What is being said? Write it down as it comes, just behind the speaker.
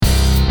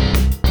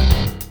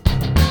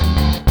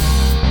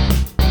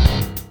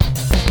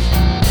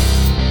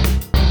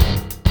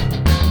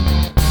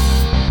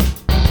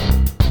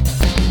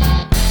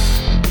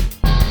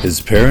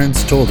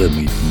parents told him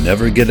he'd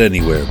never get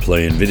anywhere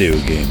playing video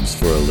games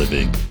for a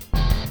living.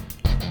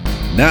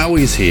 Now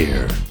he's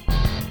here.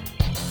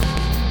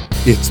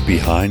 It's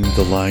Behind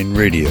the Line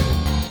Radio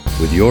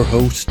with your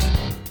host,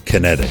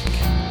 Kinetic,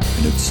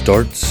 and it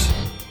starts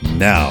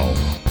now.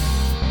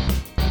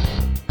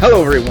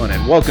 Hello everyone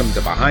and welcome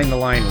to Behind the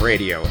Line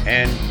Radio,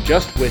 and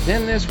just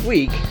within this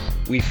week,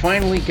 we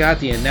finally got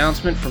the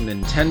announcement from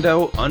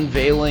Nintendo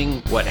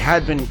unveiling what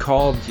had been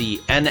called the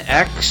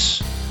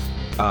NX,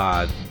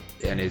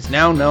 and is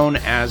now known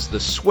as the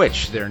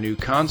Switch, their new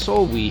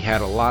console. We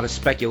had a lot of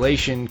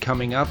speculation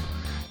coming up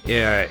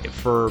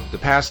for the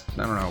past,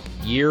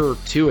 year or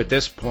two at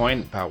this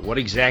point about what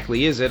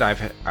exactly is it.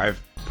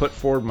 I've put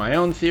forward my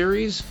own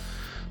theories,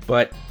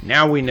 but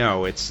now we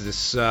know it's this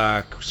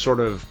sort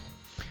of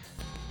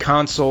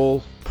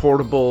console,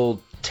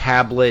 portable,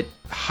 tablet,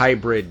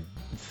 hybrid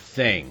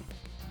thing.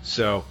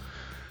 So,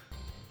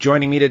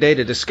 joining me today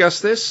to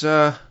discuss this,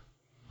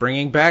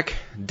 bringing back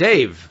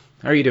Dave.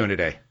 How are you doing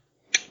today?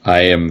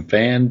 I am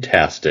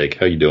fantastic.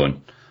 How you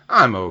doing?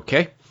 I'm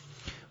okay.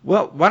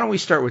 Well, why don't we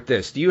start with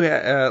this? Do you,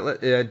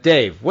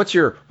 Dave? What's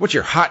your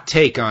hot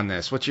take on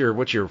this? What's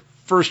your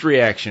first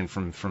reaction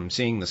from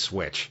seeing the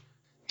Switch?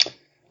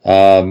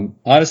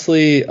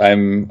 Honestly,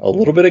 I'm a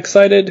little bit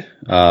excited.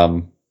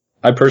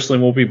 I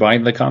personally won't be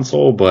buying the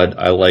console, but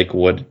I like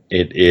what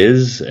it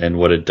is and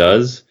what it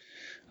does.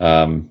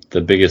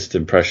 The biggest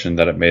impression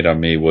that it made on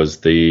me was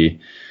the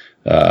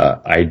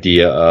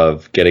idea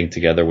of getting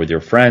together with your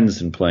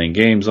friends and playing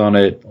games on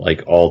it,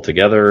 like all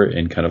together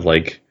in kind of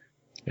like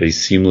a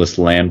seamless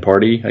LAN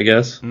party, I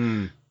guess.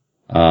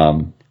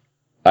 I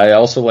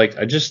also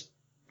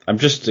I'm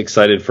just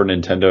excited for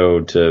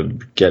Nintendo to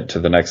get to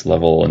the next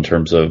level in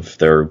terms of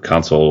their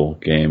console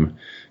game,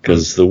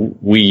 because the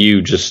Wii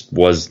U just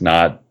was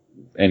not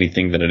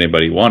anything that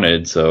anybody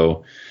wanted.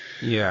 So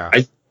yeah,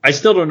 I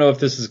still don't know if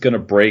this is going to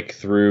break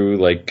through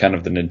like kind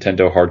of the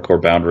Nintendo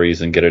hardcore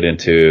boundaries and get it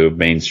into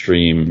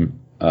mainstream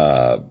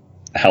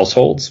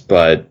households,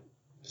 but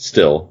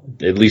still,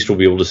 at least we'll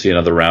be able to see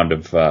another round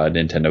of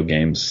Nintendo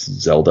games.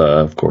 Zelda,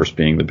 of course,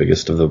 being the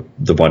biggest of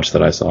the bunch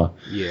that I saw.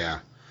 Yeah.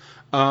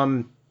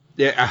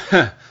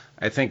 Yeah.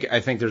 I think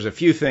there's a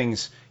few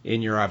things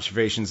in your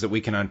observations that we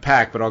can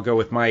unpack, but I'll go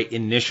with my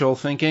initial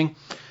thinking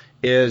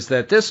is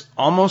that this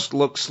almost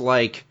looks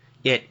like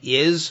it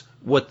is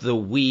what the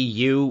Wii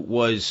U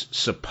was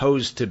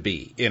supposed to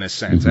be, in a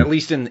sense, at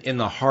least in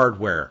the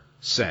hardware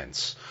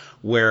sense,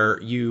 where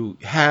you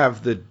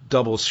have the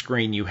double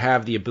screen, you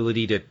have the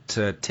ability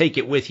to take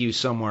it with you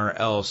somewhere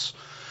else,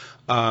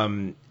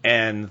 and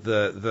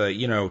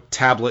the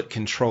tablet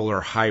controller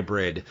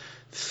hybrid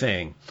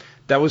thing.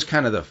 That was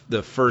kind of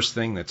the first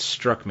thing that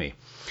struck me.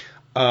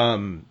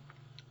 On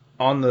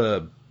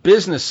the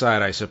business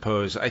side, I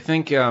suppose, I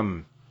think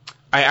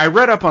I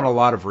read up on a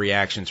lot of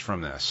reactions from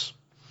this,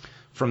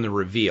 from the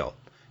reveal.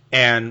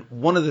 And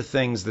one of the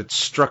things that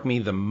struck me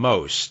the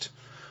most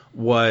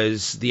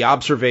was the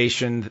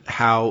observation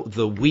how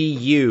the Wii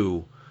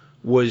U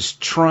was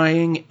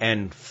trying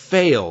and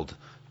failed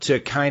to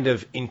kind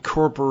of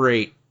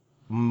incorporate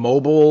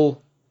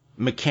mobile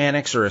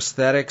mechanics or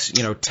aesthetics,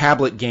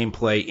 tablet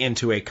gameplay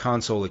into a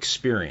console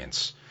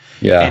experience.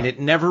 Yeah. And it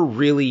never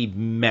really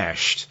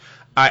meshed.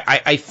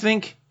 I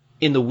think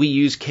in the Wii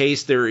U's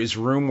case, there is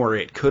room where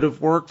it could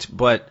have worked,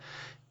 but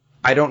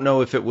I don't know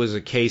if it was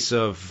a case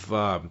of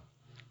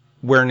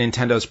where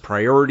Nintendo's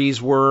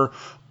priorities were,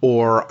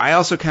 or I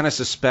also kind of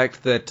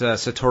suspect that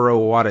Satoru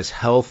Iwata's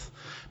health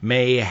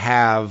may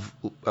have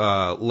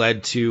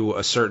led to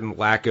a certain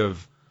lack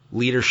of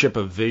leadership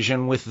of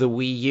vision with the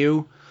Wii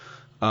U.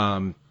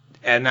 And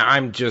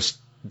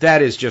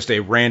that is just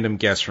a random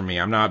guess for me.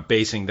 I'm not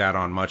basing that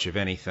on much of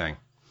anything.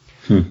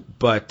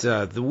 But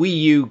the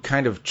Wii U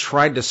kind of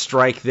tried to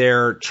strike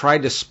there,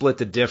 tried to split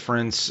the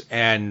difference,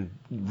 and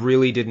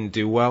really didn't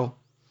do well.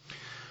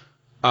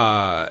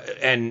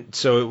 And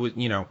so it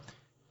was,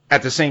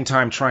 at the same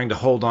time trying to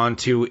hold on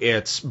to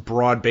its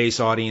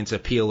broad-based audience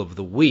appeal of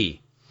the Wii.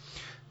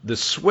 The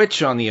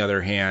Switch, on the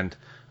other hand,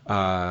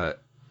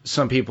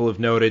 some people have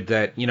noted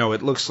that,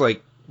 it looks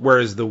like,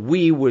 whereas the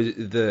Wii was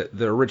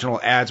the original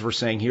ads were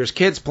saying, here's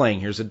kids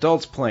playing, here's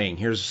adults playing,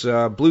 here's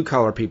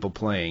blue-collar people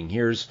playing,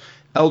 here's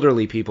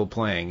elderly people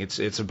playing.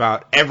 It's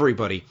about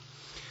everybody.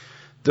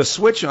 The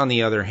Switch, on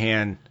the other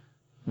hand,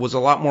 was a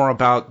lot more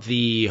about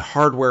the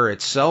hardware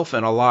itself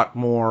and a lot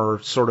more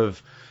sort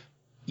of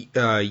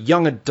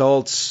young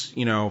adults,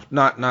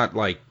 not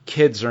like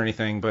kids or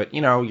anything, but,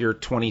 your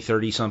 20,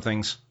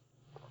 30-somethings,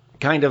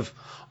 kind of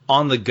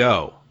on the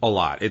go a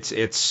lot.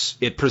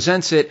 It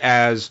presents it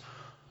as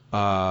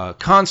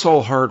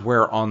console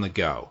hardware on the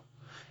go.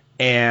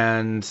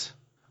 And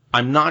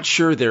I'm not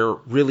sure they're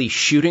really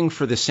shooting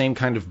for the same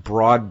kind of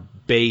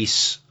broad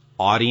base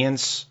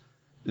audience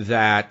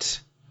that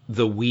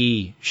the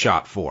Wii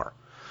shot for.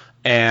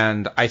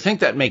 And I think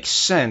that makes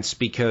sense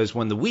because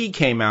when the Wii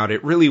came out,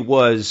 it really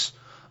was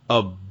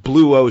a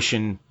blue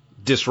ocean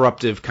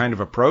disruptive kind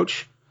of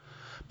approach.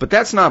 But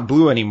that's not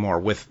blue anymore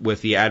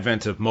with the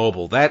advent of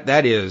mobile.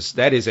 That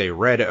is a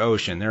red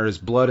ocean. There is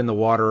blood in the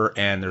water,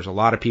 and there's a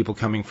lot of people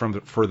coming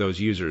for those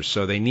users.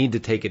 So they need to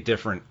take a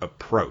different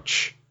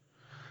approach.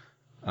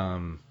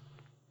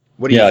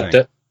 What do you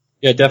think?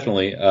 Yeah,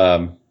 definitely.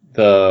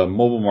 The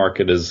mobile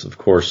market is, of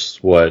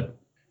course, what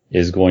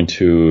is going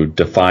to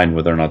define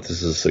whether or not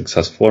this is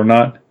successful or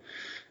not.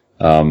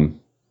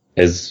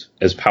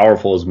 As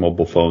powerful as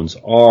mobile phones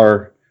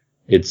are,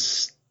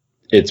 it's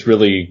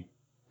really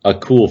a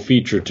cool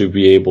feature to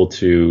be able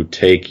to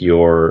take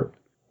your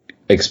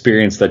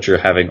experience that you're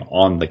having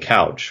on the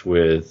couch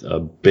with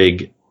a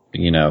big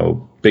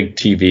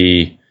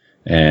TV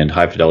and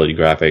high fidelity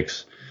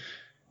graphics,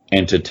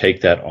 and to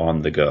take that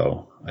on the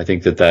go. I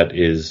think that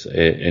is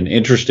an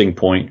interesting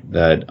point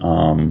that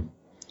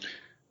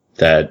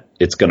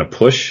it's going to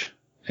push,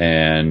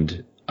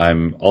 and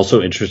I'm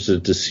also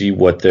interested to see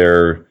what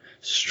their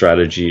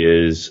strategy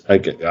is.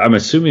 I'm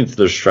assuming that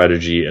their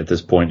strategy at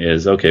this point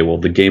is, okay, well,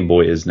 the Game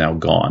Boy is now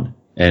gone,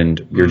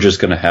 and you're just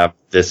going to have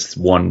this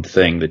one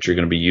thing that you're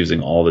going to be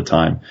using all the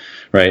time,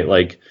 right?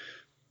 Like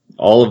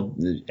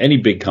any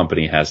big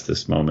company has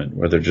this moment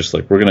where they're just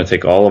like, we're going to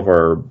take all of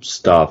our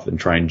stuff and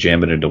try and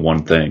jam it into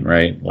one thing,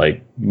 right?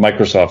 Like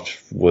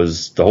Microsoft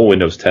the whole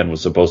Windows 10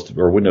 was supposed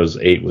to, or Windows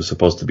 8 was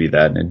supposed to be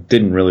that, and it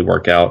didn't really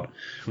work out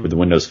with the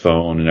Windows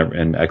Phone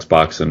and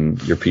Xbox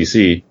and your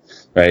PC,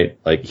 right?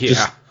 Like,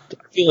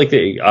 I feel like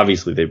they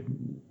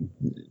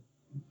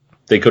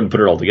couldn't put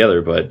it all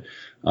together, but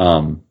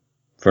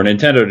for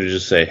Nintendo to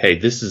just say, hey,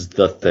 this is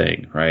the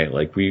thing, right?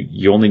 Like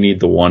you only need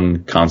the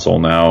one console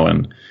now,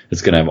 and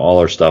it's going to have all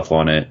our stuff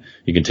on it.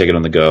 You can take it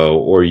on the go,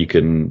 or you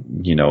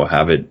can,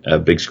 have it a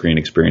big screen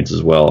experience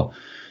as well.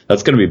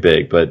 That's going to be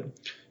big, but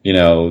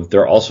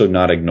they're also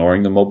not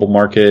ignoring the mobile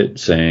market,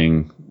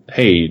 saying,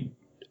 hey,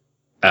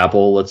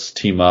 Apple, let's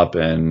team up,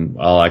 and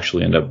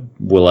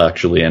we'll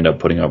actually end up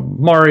putting a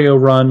Mario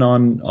Run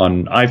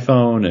on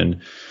iPhone,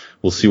 and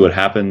we'll see what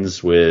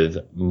happens with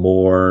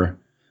more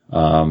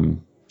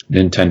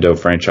Nintendo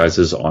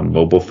franchises on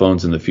mobile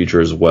phones in the future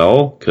as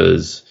well,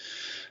 because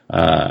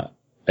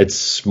it's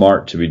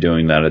smart to be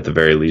doing that at the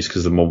very least,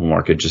 because the mobile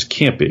market just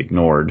can't be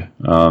ignored.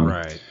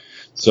 Right.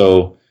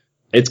 So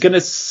it's gonna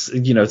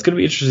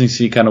be interesting to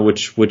see kind of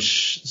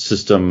which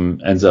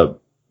system ends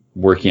up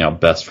working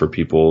out best for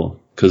people.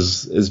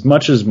 Because as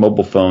much as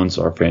mobile phones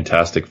are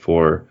fantastic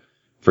for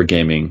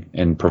gaming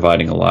and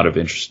providing a lot of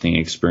interesting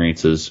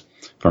experiences,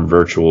 from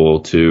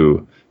virtual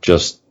to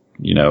just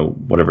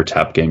whatever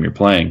tap game you're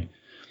playing,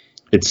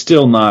 it's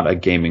still not a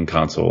gaming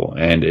console,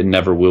 and it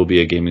never will be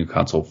a gaming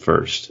console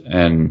first.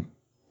 And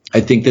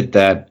I think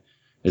that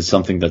is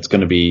something that's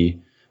going to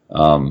be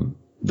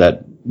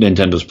that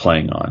Nintendo's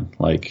playing on.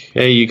 Like,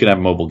 hey, you can have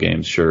mobile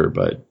games, sure,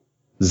 but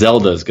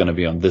Zelda is going to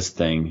be on this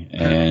thing,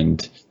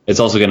 and it's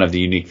also going to have the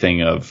unique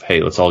thing of,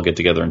 hey, let's all get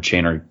together and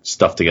chain our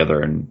stuff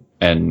together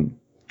and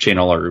chain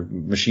all our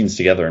machines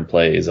together and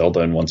play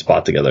Zelda in one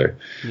spot together.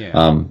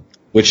 Yeah.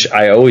 Which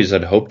I always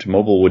had hoped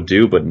mobile would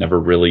do, but never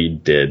really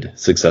did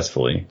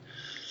successfully.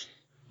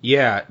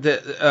 Yeah,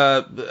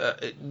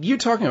 you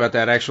talking about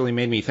that actually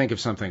made me think of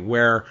something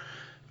where,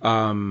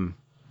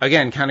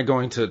 again, kind of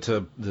going to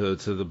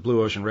the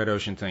blue ocean, red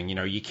ocean thing.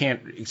 You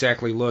can't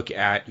exactly look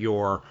at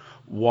your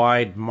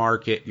wide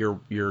market,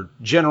 your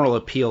general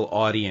appeal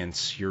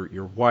audience,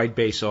 your wide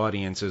base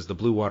audience as the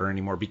blue water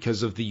anymore,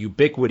 because of the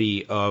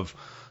ubiquity of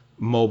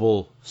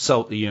mobile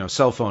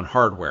cell phone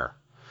hardware.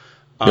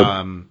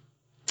 Yep.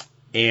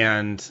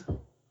 And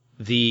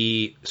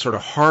the sort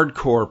of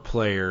hardcore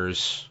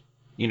players,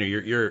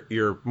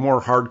 your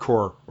more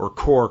hardcore or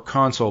core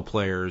console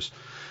players,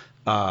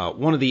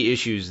 one of the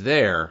issues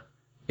there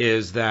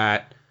is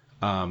that,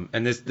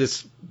 and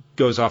this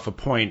goes off a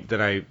point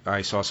that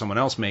I saw someone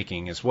else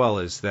making as well,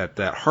 is that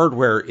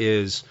hardware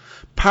is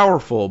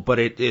powerful, but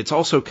it's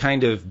also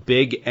kind of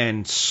big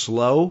and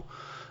slow.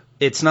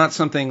 It's not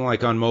something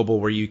like on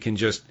mobile where you can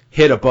just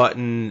hit a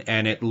button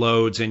and it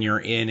loads and you're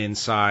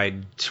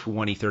inside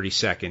 20, 30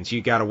 seconds.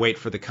 You got to wait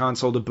for the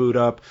console to boot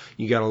up.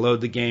 You got to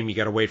load the game. You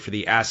got to wait for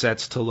the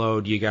assets to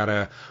load. You got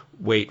to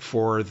wait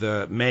for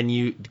the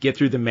menu, get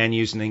through the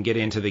menus and then get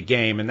into the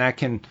game. And that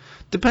can,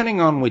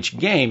 depending on which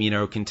game,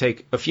 can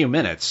take a few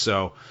minutes.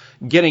 So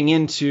getting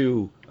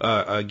into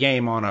a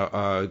game on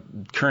a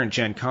current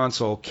gen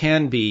console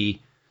can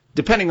be,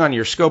 depending on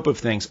your scope of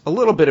things, a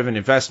little bit of an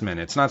investment.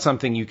 It's not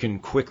something you can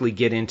quickly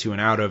get into and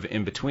out of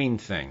in between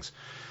things.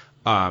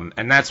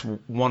 And that's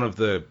one of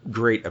the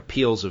great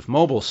appeals of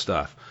mobile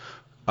stuff.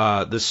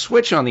 The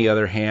Switch, on the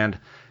other hand,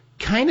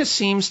 kind of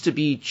seems to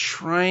be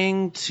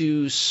trying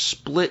to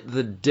split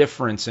the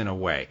difference in a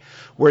way,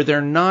 where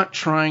they're not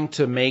trying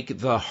to make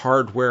the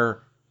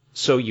hardware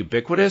so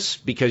ubiquitous,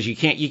 because you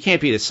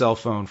can't beat a cell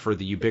phone for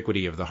the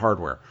ubiquity of the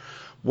hardware.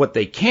 What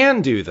they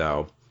can do,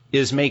 though,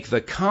 is make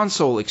the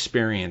console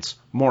experience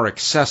more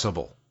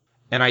accessible.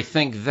 And I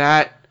think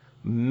that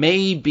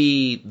may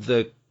be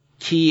the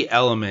key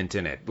element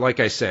in it. Like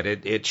I said,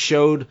 it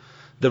showed,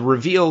 the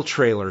reveal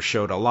trailer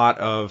showed a lot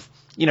of,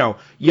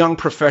 young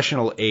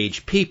professional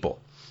age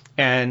people.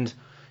 And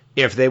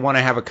If they want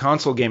to have a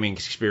console gaming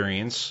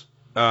experience,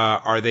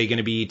 are they going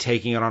to be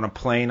taking it on a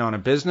plane on a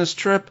business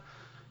trip?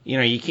 You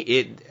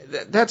know,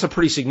 that's a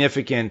pretty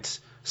significant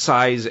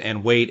size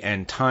and weight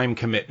and time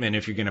commitment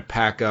if you're going to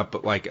pack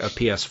up like a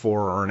PS4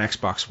 or an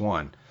Xbox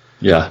One.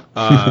 Yeah.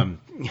 I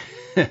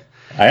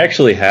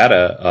actually had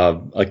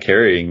a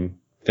carrying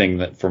thing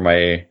that for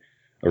my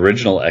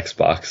original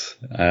Xbox.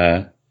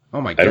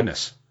 Oh my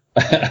goodness.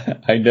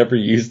 I never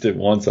used it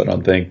once, I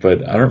don't think,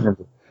 but I don't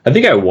remember. I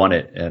think I won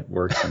it at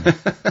work.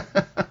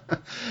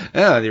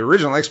 Yeah, the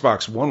original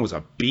Xbox One was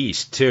a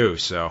beast too,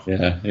 so.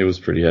 Yeah, it was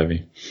pretty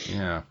heavy.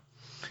 Yeah.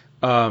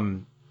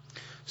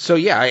 So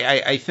yeah,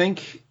 I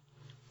think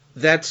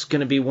that's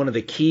going to be one of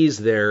the keys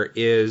there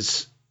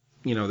is,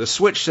 you know, the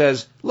Switch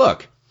says,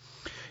 look,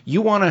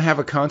 you want to have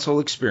a console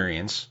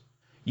experience.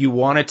 You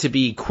want it to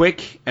be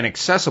quick and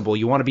accessible.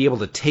 You want to be able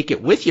to take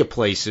it with you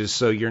places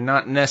so you're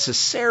not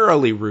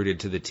necessarily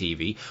rooted to the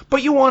TV,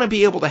 but you want to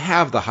be able to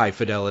have the high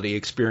fidelity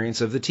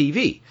experience of the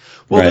TV.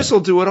 Well, This will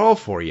do it all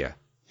for you.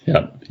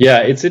 Yeah,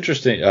 it's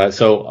interesting.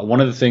 So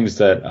one of the things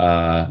that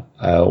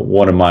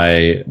one of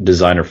my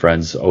designer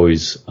friends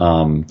always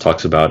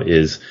talks about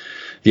is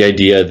the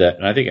idea that,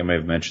 and I think I may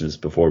have mentioned this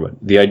before, but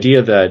the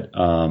idea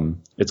that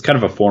it's kind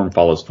of a form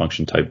follows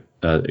function type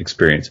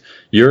experience.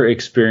 Your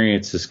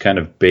experience is kind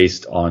of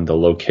based on the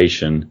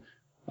location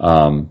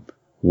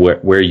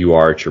where you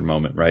are at your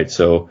moment, right?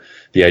 So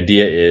the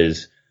idea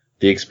is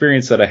the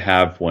experience that I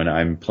have when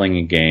I'm playing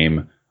a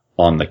game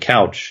on the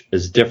couch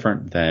is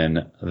different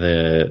than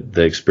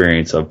the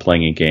experience of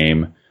playing a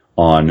game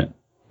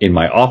in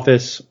my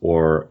office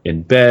or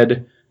in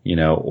bed, you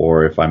know,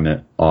 or if I'm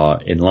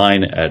in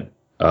line at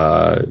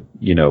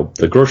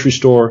the grocery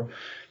store.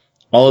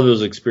 All of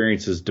those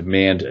experiences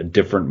demand a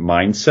different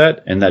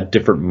mindset, and that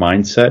different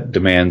mindset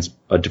demands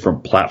a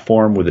different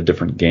platform with a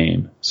different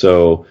game.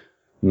 So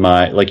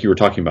like you were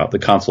talking about, the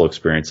console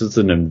experience is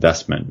an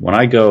investment. When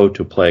I go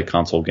to play a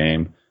console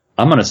game,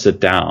 I'm going to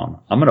sit down.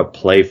 I'm going to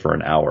play for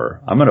an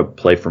hour. I'm going to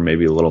play for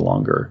maybe a little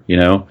longer, you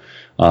know?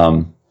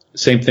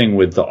 Same thing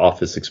with the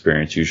office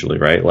experience usually,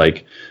 right?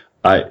 Like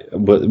I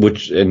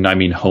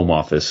mean home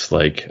office,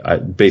 like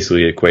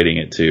basically equating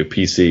it to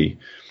PC.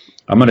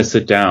 I'm going to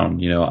sit down,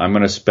 you know, I'm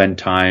going to spend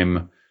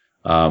time,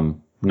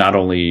 not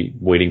only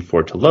waiting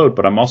for it to load,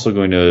 but I'm also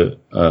going to,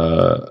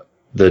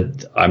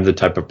 I'm the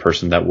type of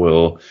person that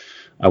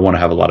I want to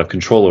have a lot of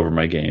control over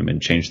my game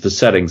and change the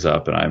settings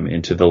up, and I'm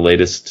into the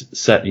latest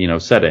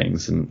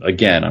settings. And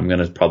again, I'm going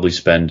to probably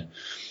spend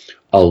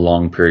a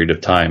long period of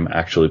time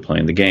actually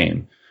playing the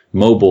game.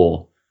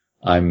 Mobile,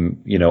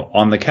 I'm, you know,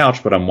 on the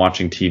couch, but I'm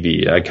watching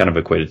TV. I kind of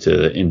equate it to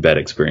the in-bed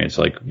experience,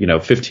 like, you know,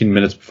 15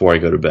 minutes before I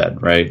go to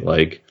bed, right?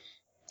 Like,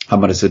 I'm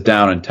going to sit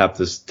down and tap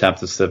this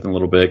stuff a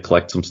little bit,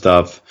 collect some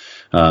stuff.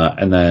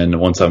 And then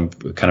once I'm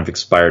kind of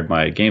expired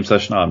my game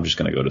session, I'm just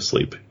going to go to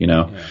sleep, you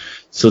know? Yeah.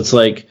 So it's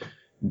like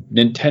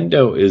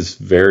Nintendo is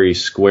very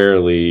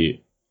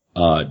squarely,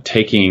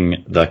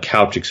 taking the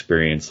couch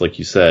experience, like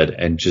you said,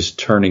 and just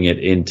turning it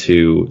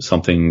into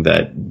something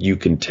that you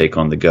can take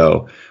on the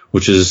go,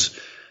 which is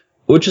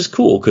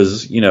cool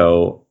because, you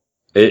know,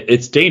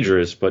 it's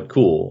dangerous, but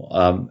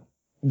cool.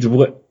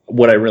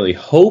 What I really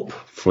hope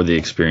for the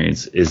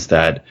experience is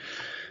that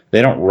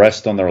they don't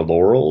rest on their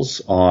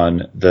laurels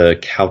on the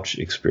couch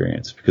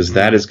experience, because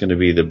that is going to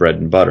be the bread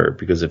and butter.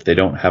 Because if they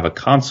don't have a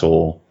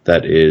console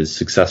that is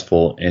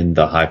successful in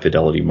the high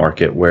fidelity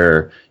market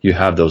where you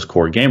have those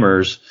core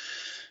gamers,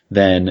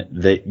 then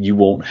that you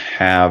won't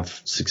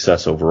have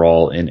success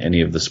overall in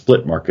any of the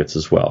split markets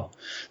as well.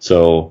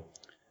 So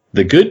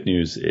the good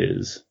news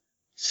is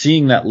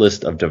seeing that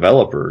list of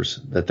developers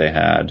that they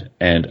had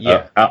and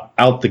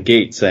out the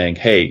gate saying,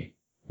 "Hey,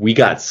 we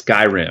got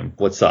Skyrim.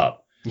 What's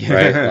up?"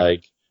 Right?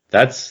 Like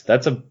that's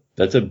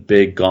a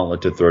big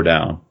gauntlet to throw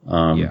down.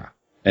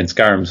 And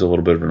Skyrim's a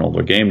little bit of an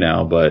older game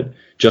now, but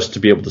just to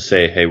be able to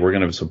say, "Hey, we're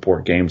going to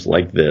support games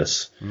like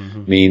this,"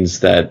 means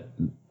that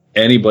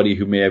anybody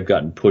who may have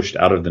gotten pushed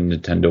out of the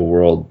Nintendo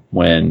world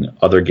when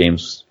other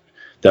games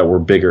that were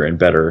bigger and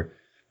better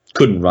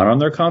couldn't run on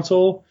their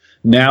console,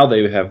 now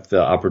they have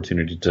the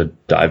opportunity to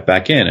dive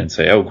back in and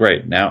say, "Oh,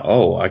 great.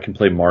 Now, I can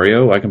play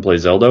Mario, I can play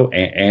Zelda,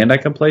 and I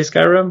can play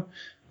Skyrim.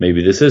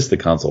 Maybe this is the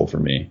console for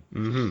me."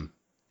 Mm-hmm.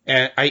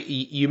 And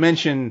you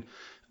mentioned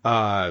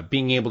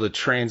being able to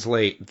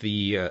translate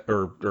the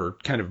or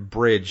kind of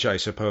bridge, I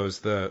suppose,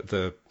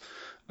 the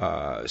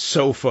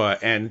sofa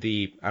and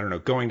the, I don't know,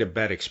 going to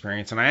bed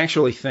experience. And I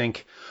actually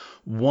think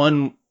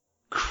one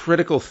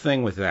critical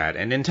thing with that,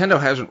 and Nintendo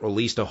hasn't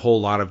released a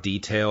whole lot of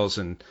details,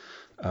 and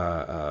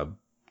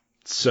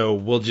so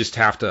we'll just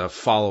have to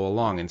follow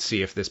along and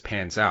see if this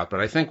pans out. But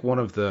I think one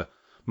of the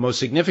most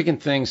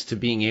significant things to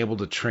being able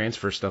to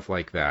transfer stuff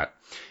like that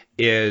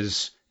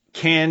is,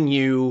 can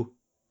you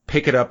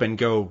pick it up and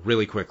go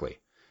really quickly?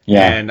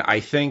 Yeah. And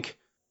I think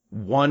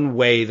one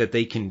way that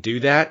they can do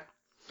that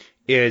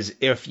is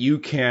if you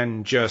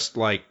can just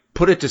like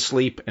put it to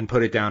sleep and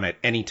put it down at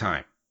any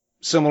time,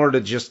 similar to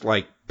just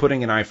like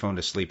putting an iPhone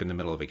to sleep in the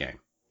middle of a game.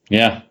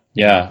 Yeah.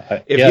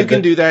 Yeah. If you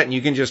can do that and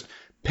you can just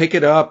pick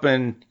it up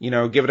and,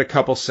 give it a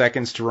couple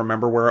seconds to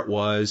remember where it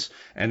was,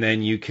 and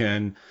then you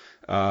can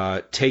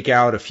take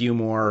out a few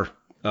more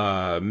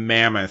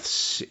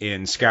mammoths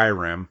in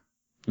Skyrim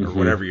or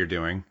whatever you're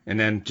doing, and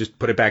then just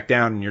put it back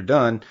down and you're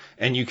done.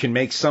 And you can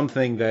make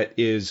something that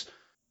is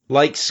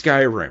like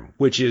Skyrim,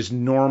 which is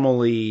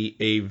normally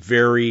a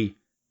very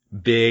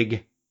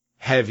big,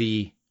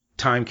 heavy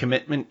time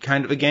commitment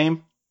kind of a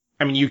game.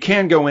 I mean, you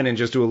can go in and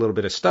just do a little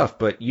bit of stuff,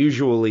 but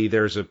usually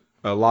there's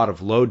a lot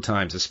of load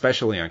times,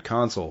 especially on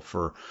console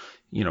for,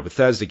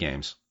 Bethesda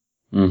games.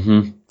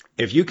 Mm-hmm.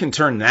 If you can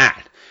turn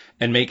that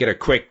and make it a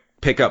quick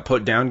pick up,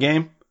 put down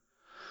game,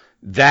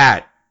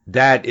 that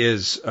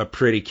is a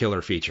pretty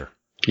killer feature.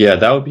 Yeah,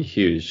 that would be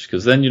huge,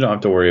 because then you don't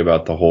have to worry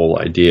about the whole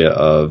idea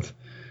of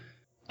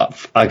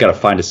I got to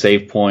find a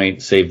save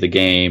point, save the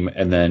game,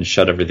 and then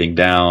shut everything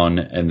down.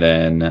 And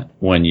then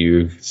when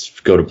you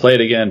go to play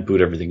it again,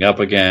 boot everything up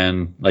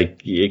again.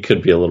 Like, it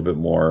could be a little bit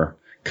more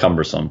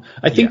cumbersome.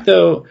 I think,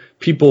 though,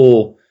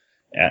 people,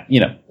 I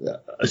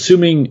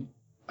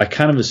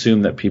kind of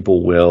assume that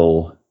people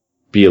will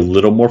be a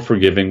little more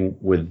forgiving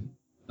with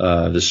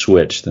the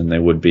Switch than they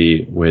would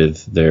be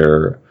with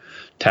their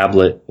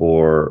tablet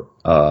or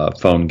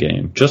phone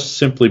game, just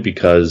simply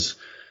because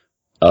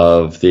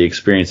of the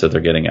experience that they're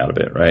getting out of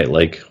it, right?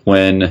 Like,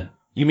 when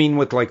you mean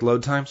with like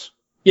load times?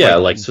 Yeah,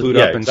 boot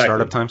up and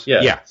startup times.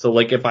 Yeah. So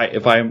like, if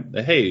I'm,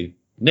 hey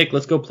Nick,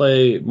 let's go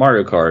play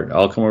Mario Kart,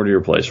 I'll come over to your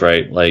place,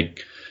 right?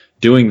 Like,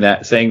 doing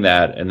that, saying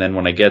that, and then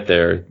when I get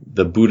there,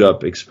 the boot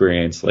up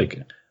experience,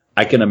 like,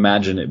 I can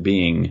imagine it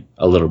being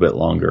a little bit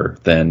longer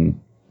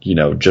than,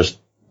 just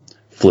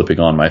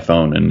flipping on my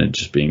phone and it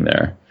just being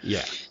there.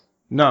 Yeah.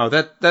 No,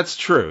 that's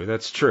true.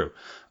 That's true.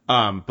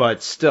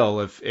 But still,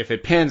 if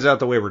it pans out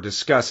the way we're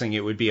discussing,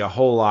 it would be a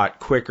whole lot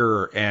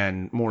quicker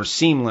and more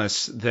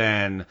seamless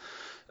than,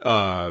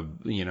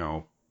 starting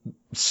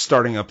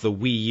up the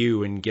Wii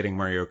U and getting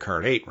Mario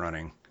Kart 8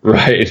 running.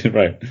 Right.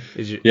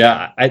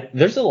 Yeah,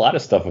 there's a lot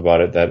of stuff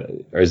about it that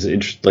is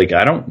interesting. Like,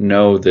 I don't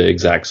know the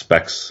exact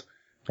specs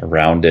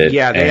around it.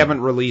 Yeah, they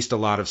haven't released a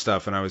lot of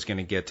stuff, and I was going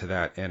to get to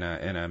that in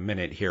a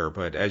minute here.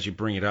 But as you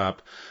bring it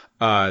up,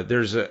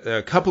 there's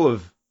a couple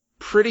of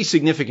pretty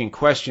significant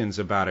questions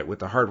about it with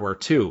the hardware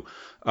too.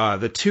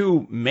 The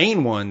two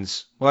main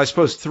ones, well, I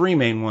suppose three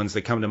main ones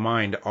that come to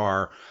mind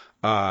are,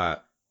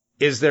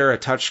 is there a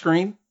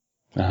touchscreen?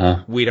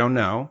 Uh-huh. We don't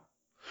know.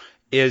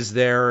 Is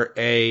there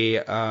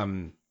a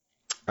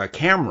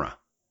camera,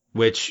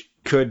 which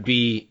could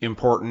be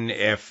important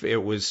if it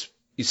was,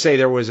 say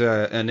there was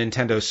a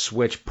Nintendo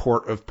Switch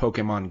port of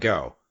Pokemon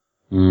Go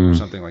or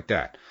something like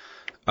that,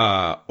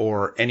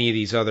 or any of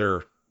these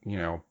other,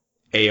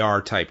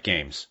 AR type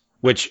games.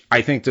 Which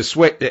I think the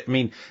Switch, I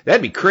mean,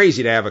 that'd be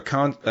crazy to have a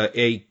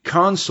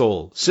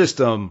console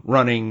system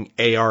running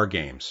AR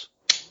games.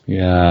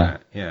 Yeah.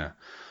 Yeah.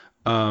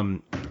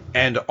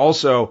 And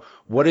also,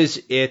 what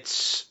is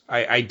its,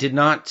 I did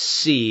not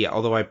see,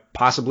 although I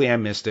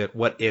missed it,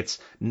 what its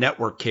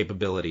network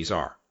capabilities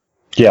are.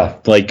 Yeah.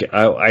 Like,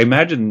 I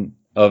imagine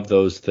of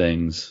those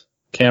things,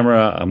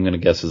 camera, I'm going to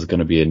guess is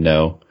going to be a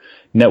no.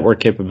 Network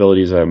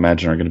capabilities, I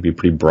imagine, are going to be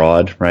pretty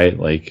broad, right?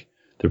 Like,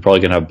 they're probably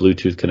going to have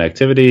Bluetooth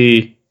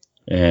connectivity.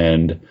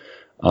 And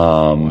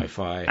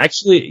Wi-Fi.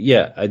 Actually,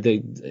 yeah, I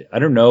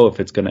don't know if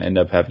it's going to end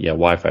up having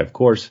Wi-Fi, of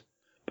course,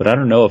 but I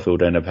don't know if it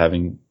would end up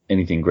having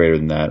anything greater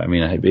than that. I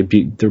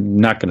mean, they're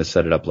not going to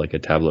set it up like a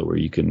tablet where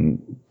you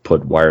can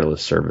put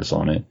wireless service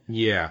on it.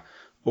 Yeah,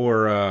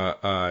 or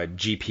a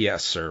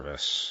GPS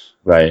service.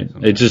 Right.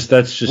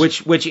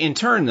 Which in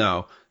turn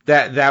though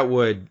that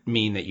would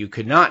mean that you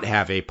could not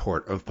have a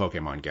port of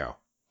Pokemon Go.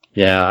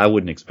 Yeah, I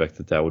wouldn't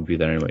expect that would be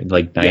there anyway.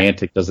 Like,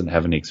 Niantic doesn't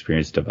have any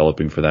experience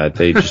developing for that.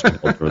 They just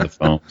develop for the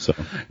phone. So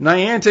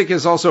Niantic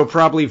is also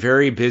probably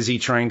very busy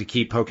trying to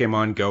keep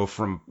Pokemon Go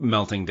from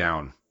melting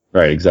down.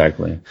 Right,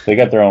 exactly. They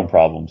got their own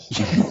problems.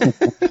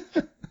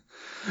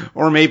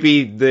 Or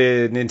maybe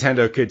the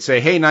Nintendo could say,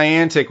 "Hey,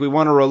 Niantic, we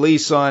want to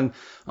release on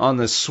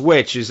the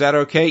Switch. Is that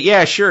okay?"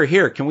 "Yeah, sure.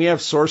 Here, can we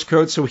have source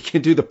code so we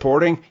can do the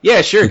porting?"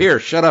 "Yeah, sure.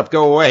 Here, shut up.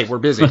 Go away. We're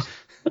busy."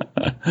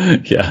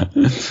 Yeah.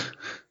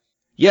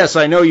 "Yes,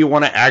 I know you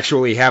want to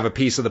actually have a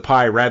piece of the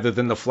pie rather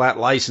than the flat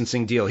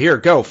licensing deal. Here,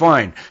 go,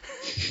 fine."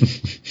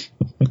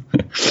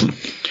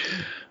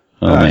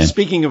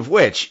 Speaking of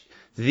which,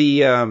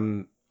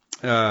 the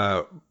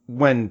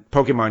when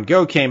Pokemon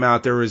Go came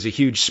out, there was a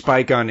huge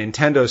spike on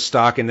Nintendo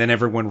stock, and then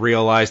everyone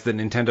realized that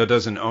Nintendo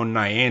doesn't own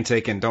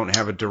Niantic and don't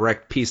have a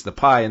direct piece of the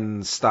pie,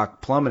 and the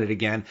stock plummeted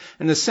again.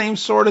 And the same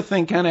sort of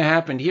thing kind of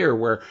happened here,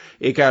 where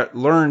it got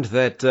learned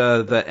that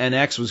the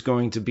NX was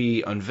going to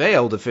be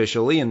unveiled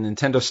officially, and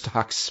Nintendo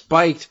stock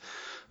spiked.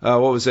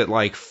 What was it,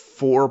 like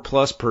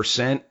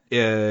 4+%,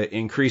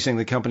 increasing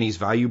the company's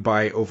value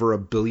by over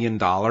 $1 billion.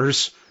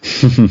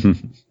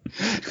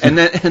 And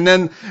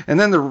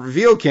then the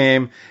reveal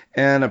came,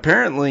 and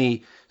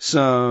apparently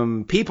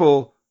some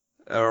people,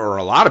 or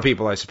a lot of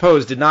people, I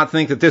suppose, did not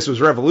think that this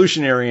was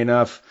revolutionary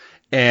enough,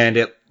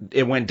 and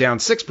it went down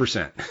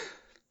 6%.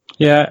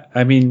 Yeah,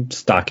 I mean,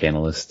 stock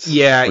analysts.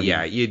 Yeah.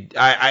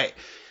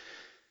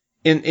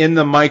 in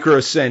the micro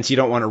sense, you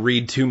don't want to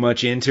read too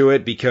much into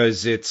it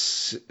because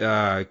it's,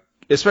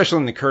 especially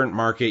in the current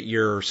market,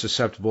 you're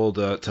susceptible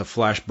to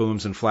flash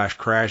booms and flash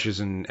crashes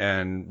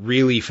and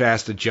really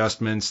fast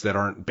adjustments that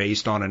aren't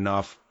based on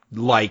enough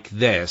like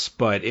this,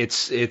 but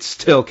it's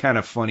still kind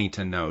of funny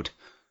to note.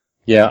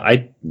 Yeah,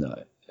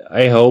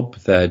 I hope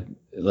that,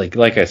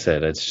 like I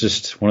said, it's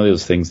just one of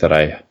those things that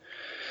I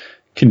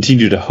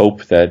continue to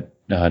hope that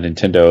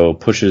Nintendo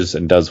pushes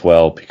and does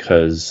well,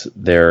 because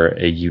they're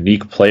a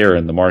unique player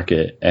in the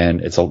market, and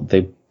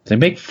they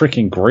make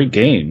freaking great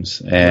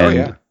games,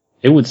 and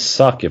it would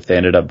suck if they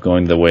ended up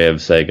going the way of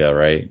Sega,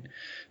 right?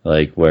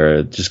 Like, where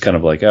it's just kind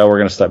of like, oh, we're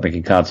going to stop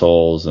making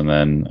consoles, and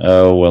then,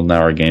 oh, well,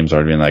 now our games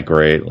aren't even that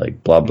great,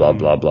 like, blah, blah,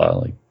 blah, blah,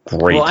 like,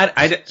 great.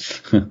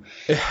 Well,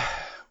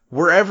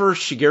 wherever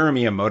Shigeru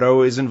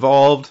Miyamoto is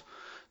involved,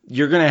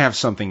 you're going to have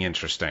something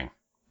interesting.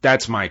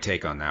 That's my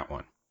take on that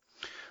one.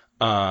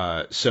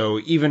 So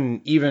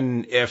even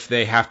if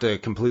they have to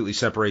completely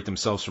separate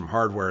themselves from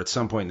hardware at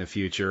some point in the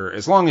future,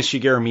 as long as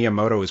Shigeru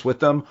Miyamoto is with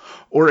them,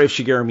 or if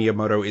Shigeru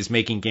Miyamoto is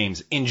making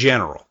games in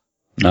general,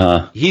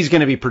 he's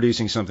going to be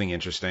producing something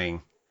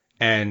interesting.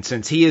 And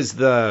since he is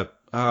the,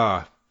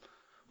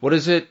 what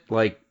is it,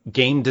 like,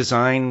 game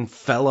design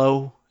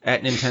fellow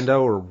at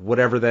Nintendo, or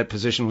whatever that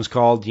position was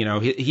called, you know,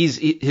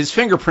 his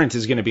fingerprint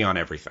is going to be on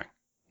everything.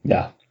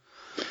 Yeah.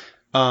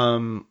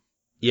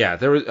 Yeah,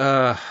 there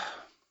was,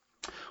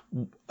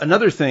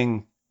 another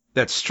thing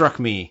that struck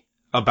me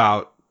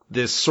about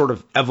this sort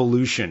of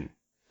evolution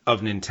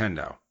of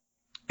Nintendo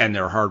and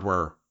their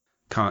hardware,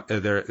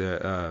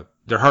 their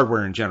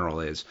hardware in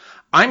general, is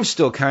I'm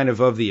still kind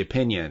of the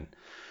opinion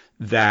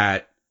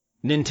that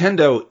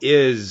Nintendo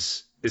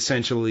is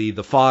essentially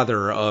the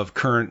father of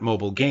current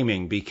mobile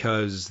gaming,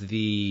 because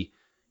there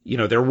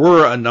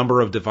were a number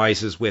of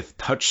devices with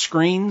touch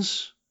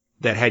screens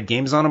that had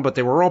games on them, but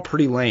they were all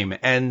pretty lame.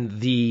 And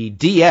the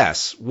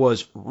DS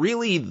was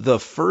really the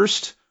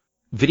first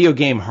video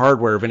game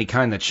hardware of any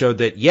kind that showed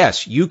that,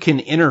 yes, you can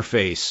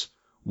interface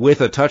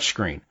with a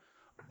touchscreen.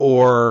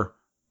 Or,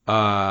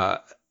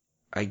 I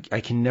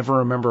can never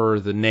remember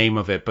the name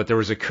of it, but there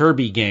was a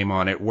Kirby game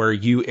on it where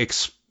you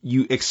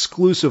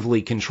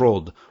exclusively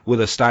controlled with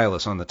a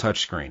stylus on the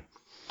touchscreen.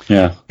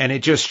 Yeah. And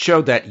it just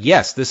showed that,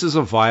 yes, this is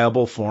a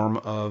viable form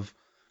of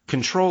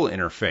control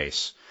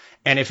interface.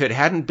 And if it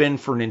hadn't been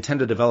for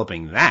Nintendo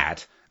developing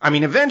that, I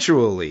mean,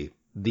 eventually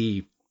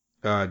the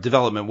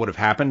development would have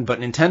happened, but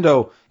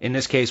Nintendo, in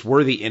this case,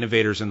 were the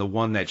innovators and the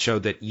one that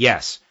showed that,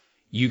 yes,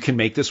 you can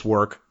make this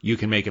work, you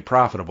can make it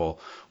profitable,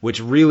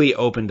 which really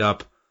opened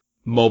up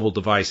mobile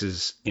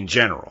devices in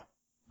general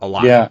a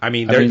lot. Yeah, I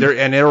mean,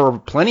 there were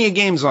plenty of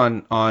games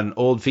on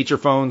old feature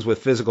phones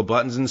with physical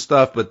buttons and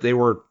stuff, but they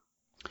were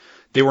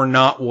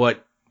not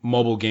what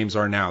mobile games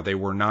are now. They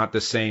were not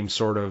the same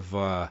sort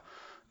of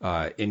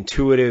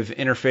intuitive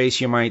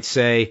interface, you might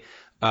say.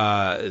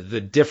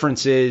 The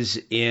differences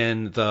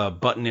in the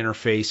button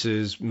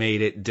interfaces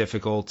made it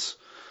difficult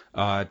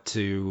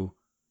to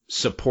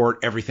support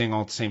everything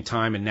all at the same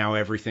time, and now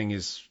everything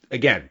is,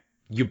 again,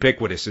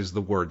 ubiquitous is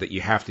the word that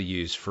you have to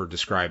use for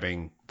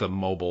describing the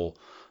mobile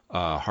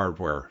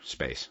hardware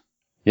space.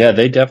 Yeah,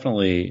 they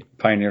definitely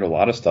pioneered a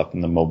lot of stuff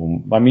in the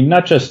mobile. I mean,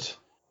 not just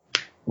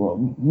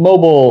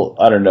mobile.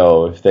 I don't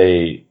know if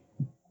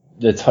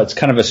it's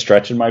kind of a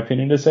stretch in my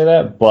opinion to say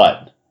that,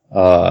 but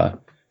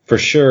for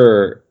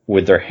sure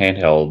with their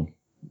handheld,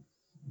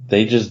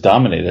 they just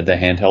dominated the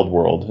handheld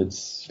world.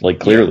 It's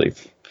like clearly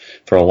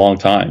for a long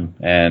time,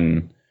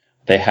 and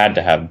they had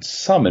to have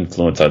some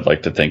influence, I'd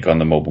like to think, on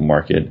the mobile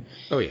market.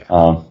 Oh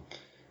yeah.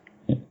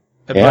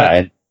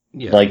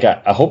 Like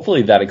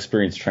hopefully that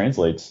experience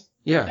translates.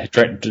 Yeah.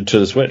 To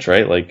the Switch,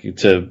 right? Like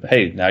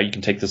hey, now you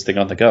can take this thing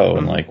on the go,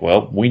 and like,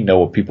 well, we know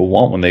what people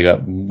want when they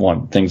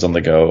want things on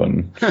the go,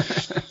 and.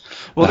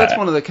 Well, that's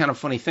one of the kind of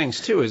funny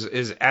things too,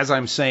 is as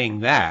I'm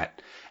saying that,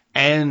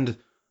 and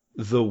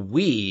the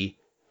Wii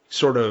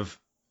sort of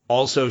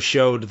also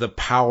showed the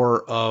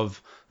power of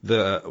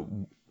the,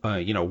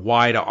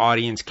 wide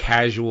audience,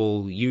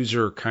 casual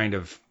user kind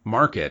of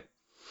market.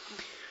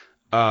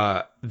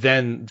 Then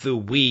the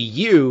Wii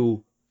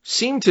U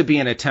seemed to be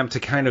an attempt to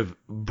kind of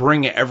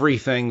bring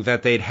everything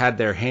that they'd had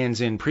their hands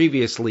in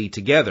previously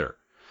together.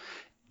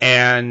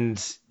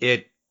 And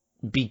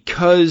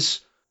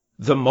because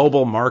the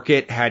mobile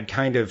market had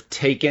kind of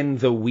taken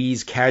the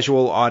Wii's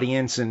casual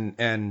audience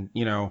and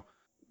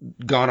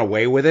gone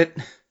away with it,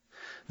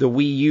 the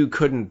Wii U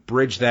couldn't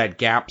bridge that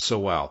gap so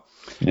well.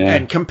 Yeah.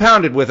 And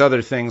compounded with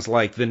other things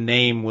like the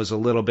name was a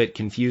little bit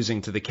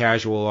confusing to the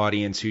casual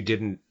audience who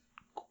didn't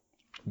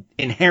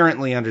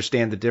inherently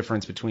understand the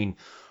difference between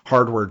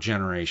hardware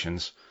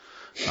generations.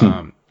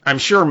 I'm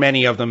sure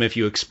many of them, if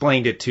you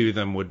explained it to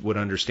them, would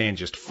understand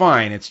just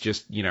fine. It's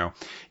just,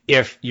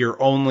 if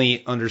your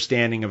only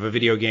understanding of a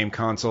video game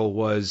console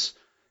was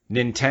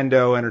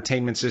Nintendo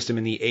Entertainment System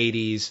in the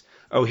 80s,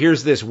 oh,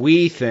 here's this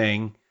Wii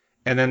thing,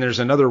 and then there's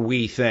another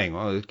Wii thing.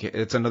 Well,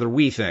 it's another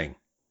Wii thing.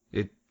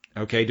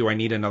 Okay, do I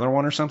need another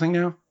one or something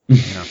now?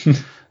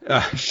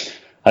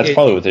 That's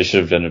probably what they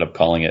should have ended up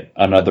calling it.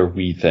 Another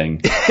Wii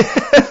thing.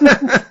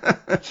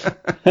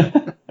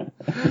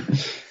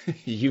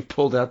 You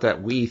pulled out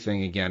that Wii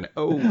thing again.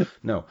 Oh,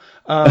 no.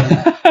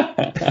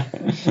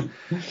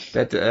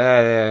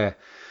 That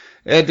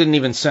didn't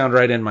even sound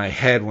right in my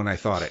head when I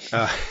thought it.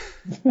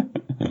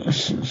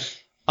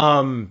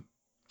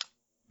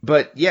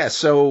 But yeah,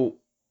 so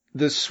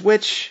the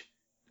Switch,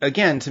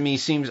 again, to me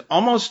seems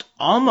almost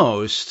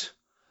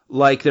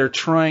like they're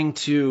trying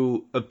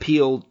to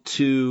appeal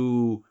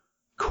to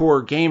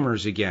core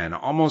gamers again.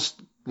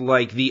 Almost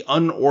like the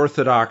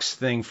unorthodox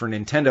thing for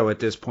Nintendo at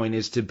this point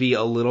is to be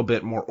a little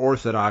bit more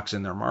orthodox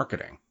in their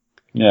marketing.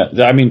 Yeah,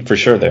 I mean, for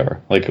sure they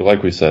are.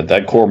 Like we said,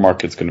 that core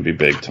market's going to be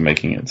big to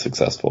making it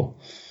successful.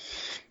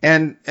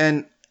 And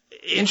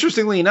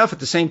interestingly enough, at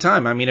the same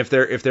time, I mean, if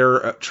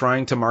they're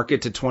trying to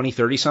market to 20,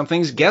 30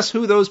 somethings, guess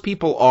who those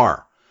people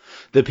are?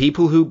 The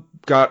people who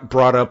got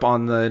brought up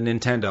on the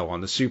Nintendo,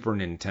 on the Super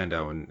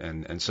Nintendo,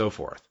 and so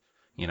forth.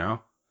 You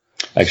know.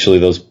 Actually,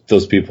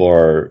 those people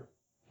are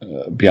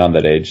beyond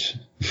that age.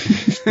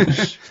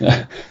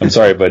 I'm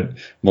sorry, but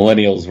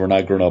millennials were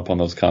not grown up on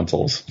those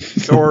consoles.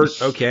 Or,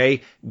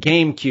 okay,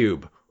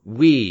 GameCube,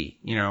 Wii,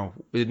 you know,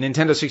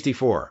 Nintendo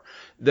 64.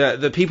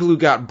 The people who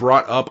got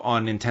brought up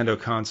on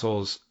Nintendo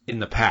consoles in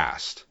the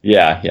past.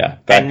 Yeah.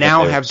 And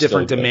now have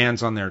different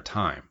demands on their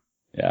time.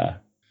 Yeah.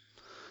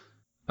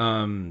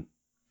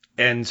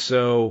 And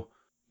so,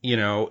 you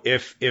know,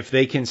 if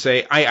they can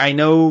say, I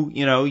know,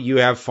 you know, you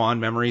have fond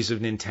memories of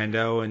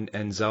Nintendo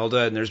and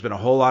Zelda, and there's been a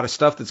whole lot of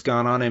stuff that's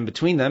gone on in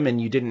between them, and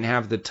you didn't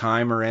have the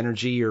time or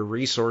energy or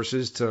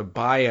resources to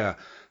buy a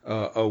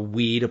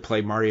Wii to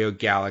play Mario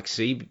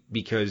Galaxy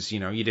because, you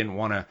know, you didn't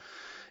want to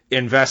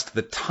invest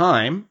the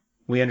time.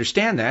 We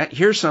understand that.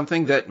 Here's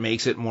something that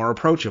makes it more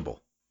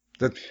approachable.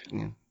 That's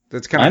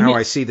kind of how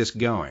I see this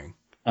going.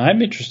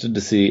 I'm interested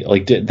to see,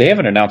 like, they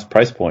haven't announced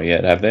price point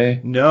yet, have they?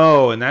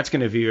 No, and that's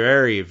going to be a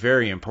very,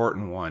 very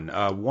important one.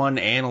 One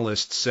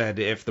analyst said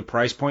if the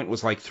price point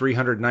was like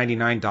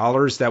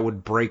 $399, that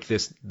would break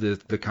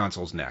the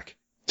console's neck.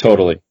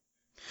 Totally.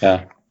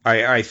 Yeah.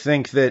 I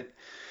think that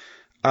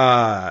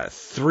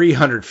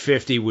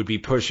 $350 would be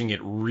pushing it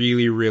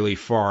really, really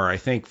far. I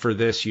think for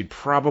this, you'd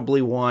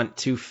probably want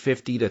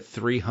 $250 to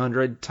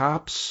 $300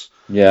 tops.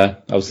 Yeah,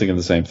 I was thinking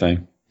the same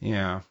thing.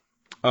 Yeah.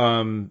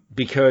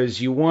 Because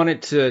you want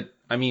it to,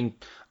 I mean,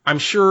 I'm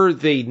sure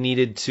they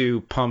needed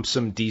to pump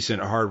some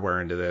decent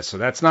hardware into this, so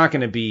that's not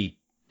going to be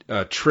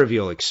a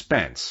trivial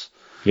expense.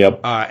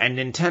 Yep. And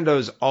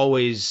Nintendo's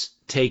always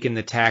taken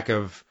the tack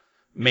of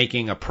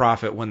making a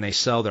profit when they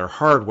sell their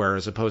hardware,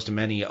 as opposed to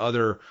many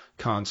other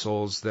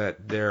consoles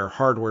that their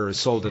hardware is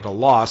sold at a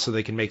loss so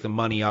they can make the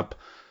money up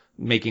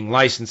making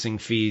licensing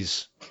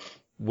fees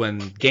when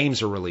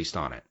games are released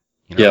on it.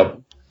 You know?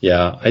 Yep.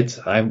 Yeah.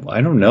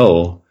 I don't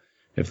know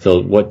if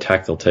what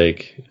tack they'll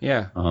take.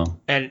 Yeah.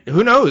 And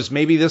who knows?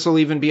 Maybe this will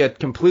even be a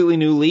completely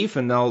new leaf,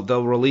 and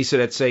they'll release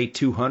it at, say,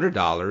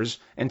 $200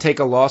 and take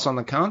a loss on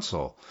the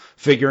console,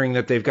 figuring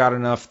that they've got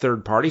enough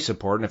third-party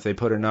support, and if they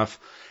put enough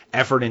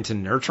effort into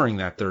nurturing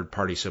that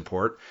third-party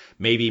support,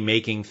 maybe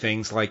making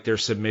things like their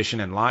submission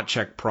and lot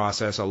check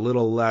process a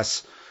little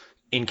less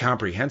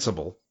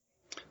incomprehensible.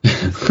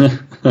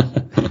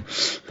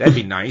 That'd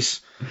be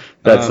nice.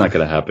 That's not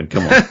going to happen.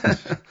 Come on.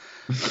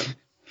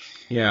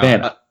 Yeah.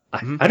 Man,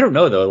 I don't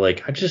know, though.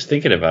 Like, I'm just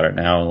thinking about it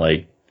now.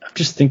 Like, I'm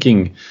just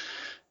thinking,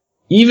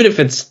 even if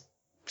it's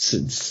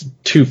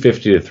 $250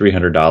 to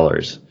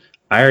 $300,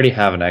 I already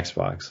have an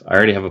Xbox. I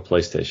already have a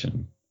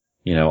PlayStation.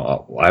 You know,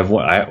 I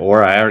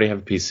already have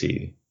a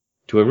PC.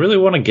 Do I really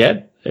want to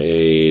get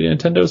a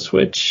Nintendo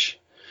Switch?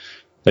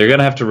 They're going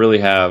to have to really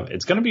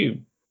it's going to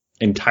be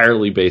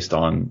entirely based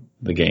on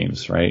the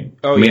games, right?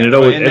 Oh, I mean,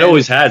 yeah. it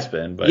always has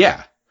been, but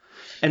yeah.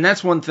 And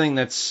that's one thing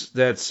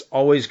that's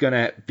always going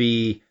to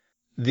be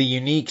the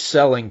unique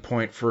selling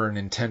point for a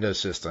Nintendo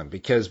system,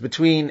 because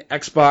between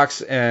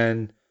Xbox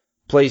and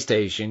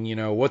PlayStation, you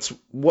know,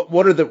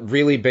 what are the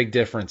really big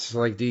differences?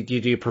 Like, do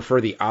you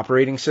prefer the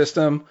operating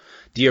system?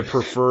 Do you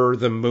prefer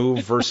the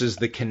Move versus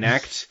the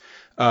Kinect?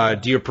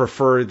 Do you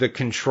prefer the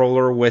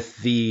controller with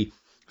the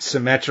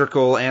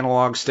symmetrical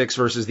analog sticks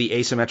versus the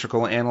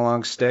asymmetrical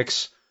analog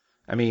sticks?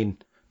 I mean,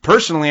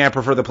 personally, I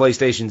prefer the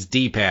PlayStation's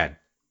D-pad.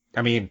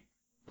 I mean,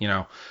 you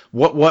know,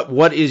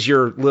 what is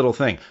your little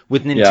thing?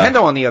 With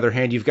Nintendo, on the other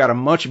hand, you've got a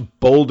much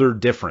bolder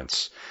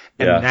difference,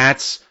 and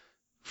that's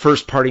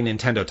first-party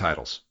Nintendo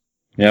titles.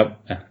 Yep.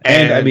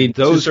 And I mean,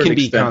 those can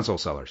be console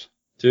sellers.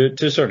 To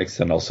a certain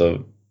extent,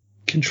 also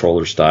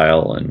controller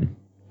style and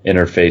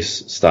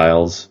interface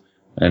styles.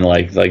 And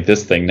like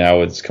this thing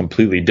now, it's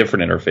completely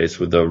different interface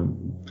with the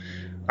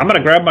I'm going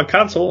to grab my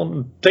console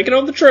and take it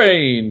on the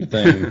train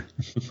thing.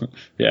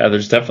 Yeah,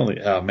 there's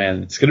definitely, oh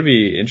man, it's going to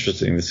be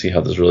interesting to see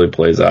how this really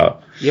plays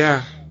out.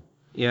 Yeah.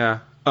 Yeah.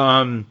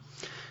 One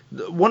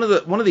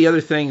of the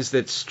other things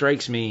that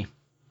strikes me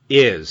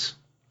is,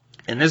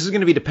 and this is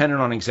going to be dependent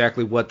on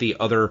exactly what the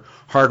other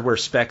hardware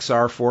specs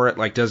are for it.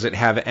 Like, does it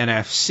have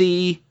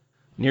NFC,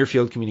 near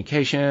field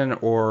communication,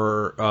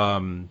 or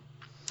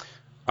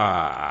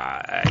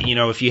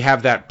if you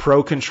have that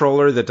Pro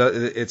controller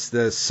it's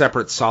the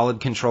separate solid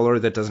controller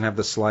that doesn't have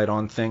the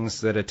slide-on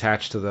things that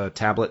attach to the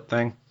tablet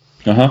thing.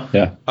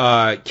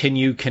 Yeah. Can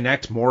you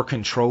connect more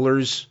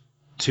controllers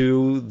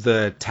to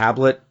the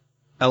tablet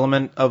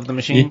element of the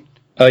machine?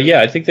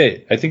 Yeah, I think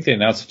they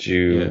announced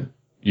that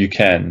you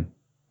can,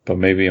 but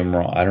maybe I'm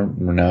wrong. I don't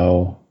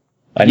know.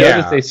 I know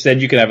that they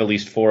said you can have at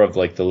least 4 of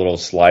like the little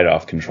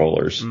slide-off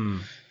controllers,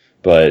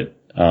 but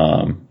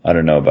I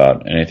don't know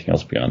about anything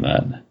else beyond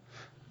that.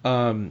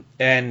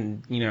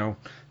 And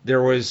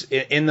there was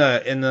in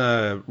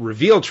the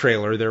reveal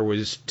trailer there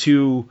was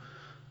 2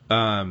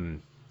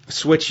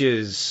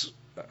 Switches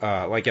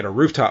like at a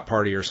rooftop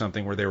party or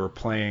something where they were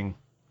playing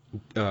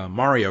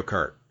Mario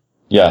Kart.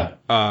 Yeah.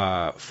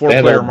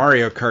 4-player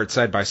Mario Kart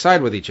side by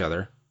side with each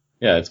other.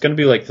 Yeah, it's going to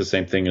be like the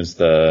same thing as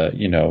the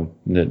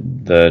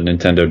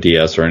Nintendo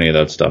DS or any of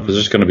that stuff. It's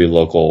just going to be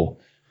local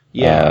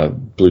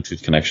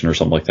Bluetooth connection or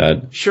something like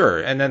that. Sure.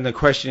 And then the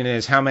question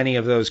is, how many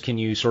of those can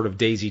you sort of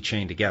daisy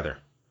chain together?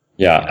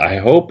 Yeah, I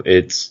hope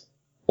it's...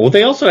 Well,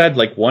 they also had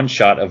like one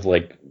shot of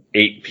like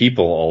 8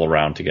 people all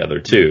around together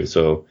too.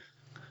 So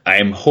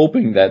I'm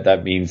hoping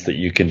that means that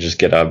you can just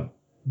get a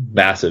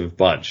massive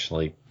bunch.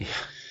 Like,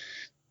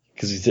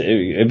 because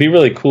it'd be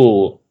really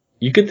cool.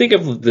 You could think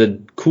of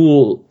the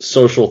cool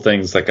social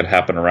things that could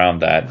happen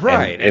around that.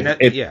 Right.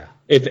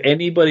 If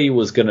anybody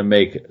was going to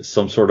make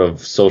some sort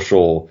of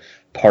social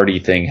party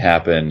thing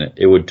happen,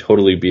 it would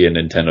totally be a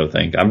Nintendo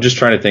thing. I'm just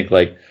trying to think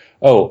like,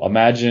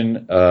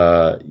 imagine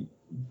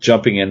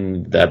jumping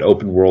in that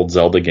open world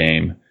Zelda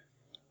game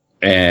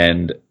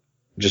and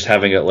just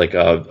having it like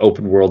a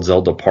open world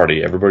Zelda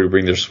party. Everybody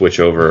bring their Switch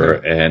over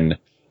and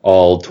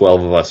all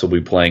 12 of us will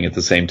be playing at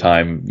the same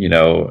time,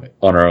 on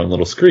our own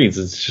little screens.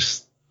 It's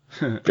just...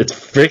 It's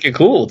freaking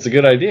cool. It's a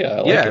good idea. I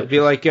like it. It'd be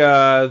like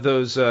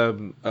those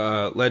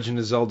Legend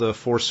of Zelda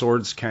 4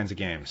 Swords kinds of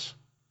games.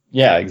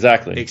 Yeah,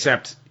 exactly.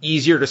 Except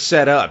easier to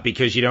set up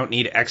because you don't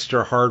need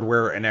extra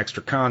hardware and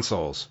extra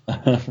consoles.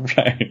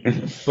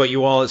 Right. But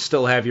you all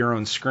still have your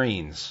own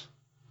screens.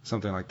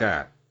 Something like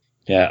that.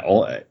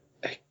 Yeah,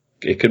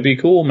 it could be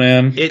cool,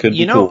 man. It could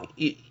be cool.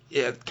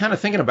 Kind of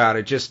thinking about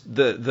it, just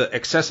the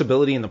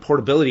accessibility and the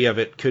portability of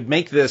it could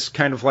make this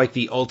kind of like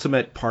the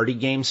ultimate party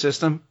game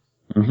system.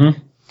 Mm-hmm.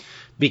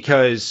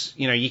 Because,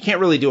 you can't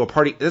really do a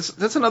party.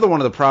 That's another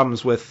one of the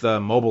problems with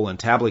mobile and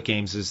tablet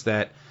games is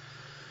that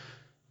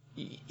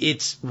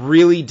it's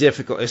really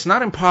difficult. It's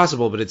not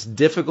impossible, but it's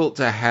difficult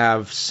to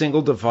have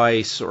single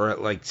device or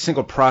like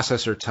single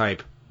processor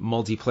type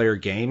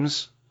multiplayer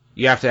games.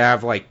 You have to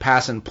have like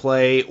pass and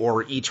play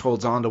or each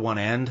holds on to one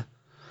end.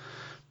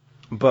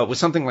 But with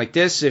something like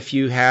this, if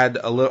you had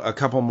a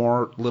couple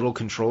more little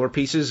controller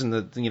pieces, and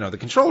the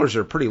controllers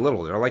are pretty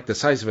little. They're like the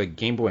size of a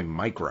Game Boy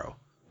Micro,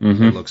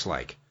 it looks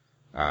like.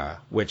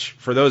 Which,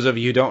 for those of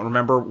you who don't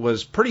remember,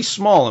 was pretty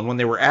small, and when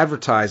they were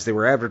advertised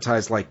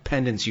like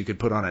pendants you could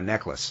put on a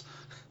necklace.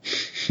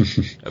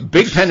 A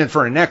big pendant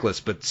for a necklace,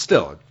 but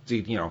still,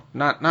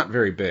 not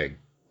very big.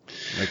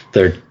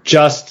 They're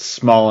just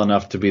small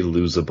enough to be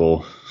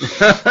losable.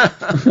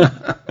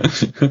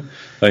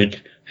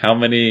 Like, how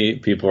many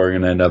people are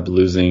going to end up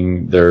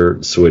losing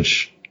their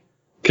Switch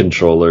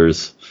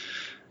controllers?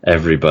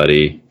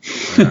 Everybody.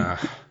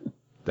 That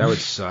would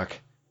suck.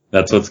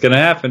 That's what's going to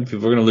happen. People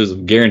are going to lose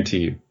them. Guarantee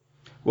you.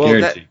 Well,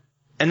 Guarantee.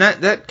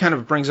 that kind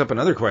of brings up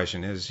another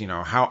question: is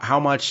how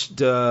much will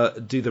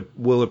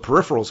the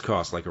peripherals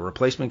cost? Like a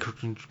replacement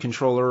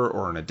controller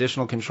or an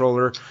additional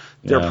controller?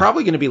 They're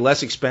probably going to be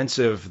less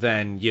expensive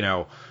than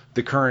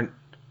the current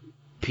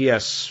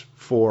PS4,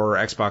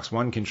 Xbox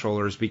One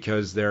controllers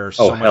because they're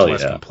so much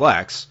less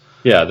complex.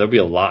 Yeah, they'll be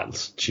a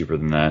lot cheaper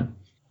than that.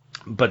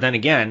 But then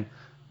again,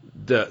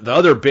 the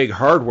other big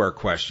hardware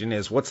question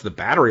is what's the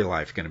battery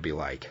life going to be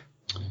like?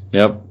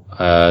 Yep,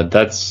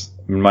 that's,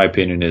 in my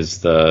opinion,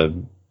 is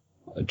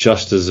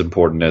just as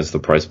important as the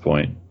price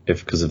point.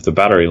 Because if the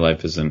battery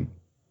life isn't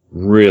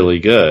really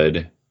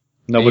good,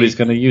 nobody's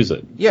going to use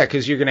it. Yeah,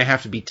 because you're going to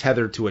have to be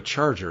tethered to a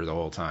charger the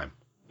whole time.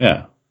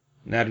 Yeah.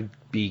 And that'd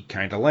be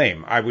kind of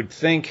lame. I would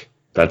think...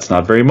 That's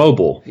not very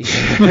mobile.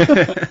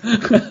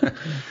 It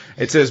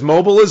says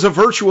mobile is a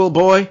virtual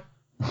boy.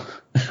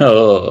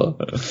 Oh.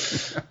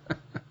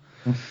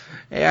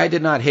 Hey, I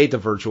did not hate the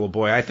Virtual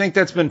Boy. I think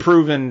that's been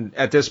proven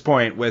at this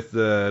point with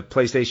the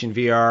PlayStation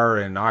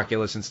VR and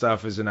Oculus and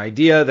stuff as an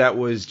idea that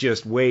was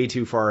just way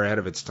too far ahead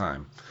of its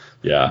time.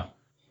 Yeah.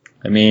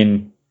 I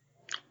mean,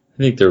 I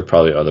think there were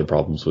probably other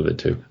problems with it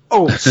too.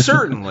 Oh,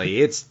 certainly.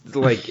 It's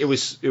like it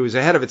was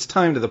ahead of its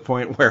time to the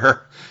point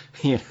where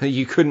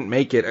you couldn't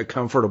make it a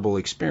comfortable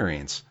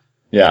experience.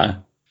 Yeah.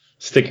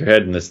 Stick your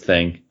head in this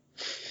thing.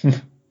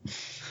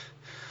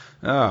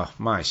 Oh,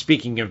 my.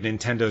 Speaking of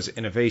Nintendo's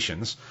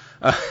innovations.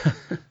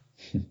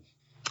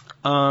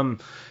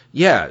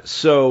 Yeah,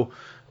 so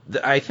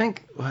I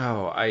think,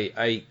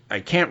 I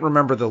can't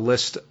remember the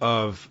list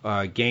of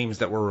games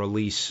that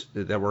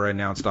were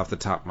announced off the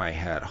top of my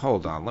head.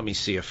 Hold on, let me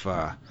see if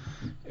I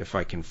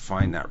can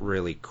find that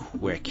really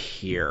quick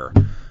here.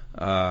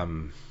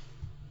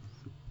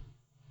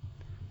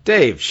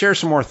 Dave, share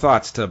some more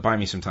thoughts to buy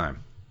me some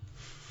time.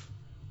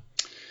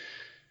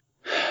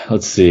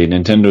 Let's see,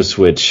 Nintendo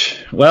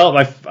Switch. Well,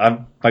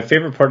 my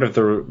favorite part of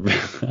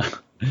the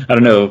I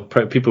don't know,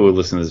 people who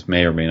listen to this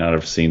may or may not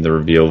have seen the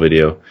reveal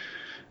video.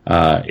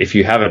 If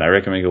you haven't, I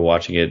recommend go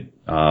watching it.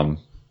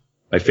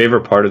 My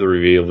favorite part of the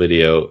reveal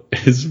video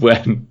is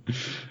when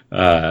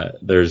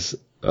there's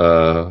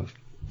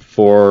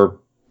 4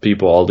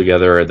 people all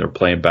together and they're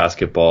playing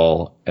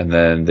basketball, and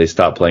then they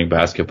stop playing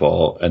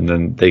basketball, and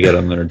then they get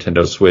on the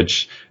Nintendo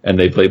Switch and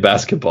they play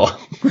basketball.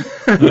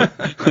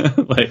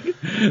 Like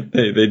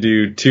they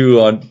do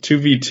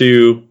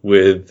 2v2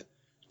 with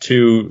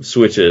 2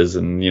 switches,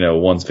 and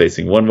one's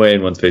facing one way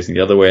and one's facing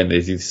the other way, and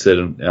they sit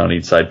on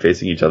each side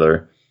facing each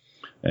other.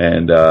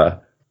 And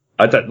I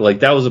thought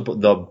that was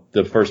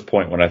the first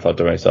point when I thought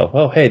to myself,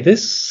 oh hey,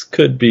 this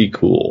could be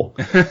cool.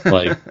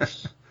 Like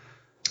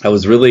I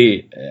was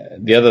really,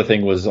 the other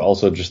thing was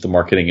also just the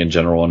marketing in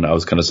general, and I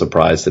was kind of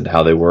surprised at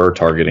how they were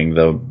targeting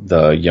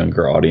the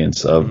younger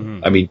audience I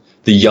mean,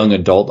 the young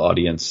adult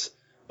audience,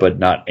 but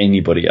not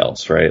anybody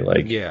else, right?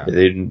 Like, yeah.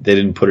 They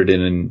didn't put it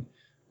in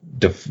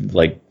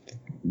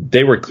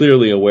they were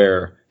clearly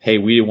aware, hey,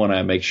 we want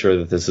to make sure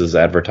that this is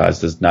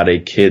advertised as not a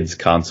kid's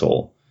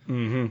console.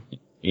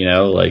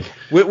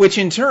 Which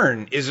in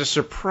turn is a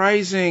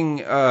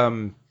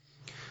surprising,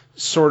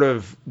 sort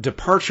of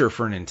departure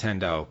for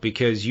Nintendo,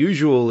 because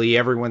usually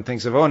everyone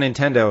thinks of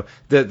Nintendo,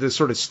 the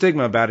sort of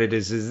stigma about it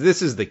is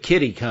this is the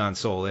kiddie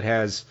console. It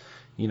has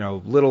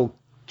little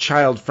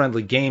child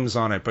friendly games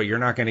on it, but you're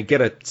not going to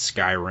get a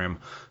Skyrim.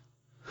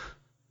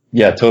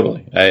 Yeah,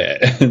 totally.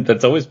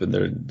 That's always been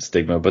their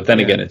stigma, but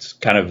then again, it's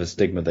kind of a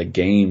stigma that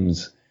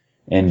games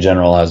in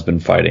general has been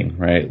fighting,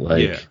 right?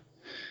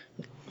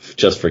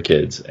 Just for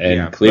kids,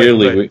 and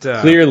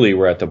clearly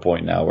we're at the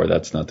point now where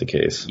that's not the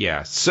case.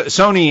 Yeah,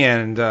 Sony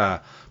and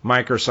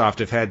Microsoft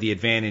have had the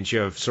advantage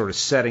of sort of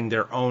setting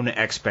their own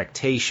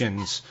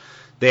expectations.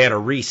 They had a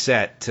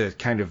reset to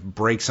kind of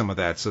break some of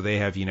that, so they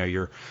have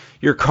your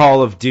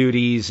Call of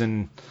Duties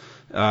and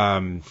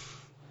I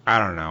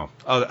don't know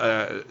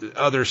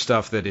other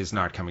stuff that is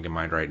not coming to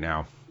mind right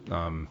now.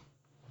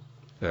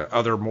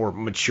 Other more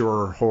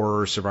mature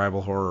horror,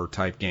 survival horror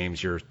type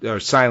games, your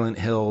Silent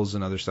Hills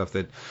and other stuff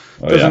that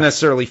doesn't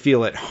necessarily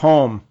feel at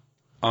home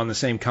on the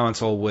same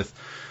console with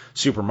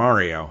Super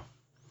Mario.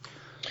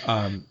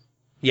 One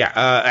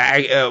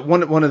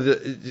of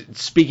the,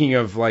 speaking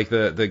of like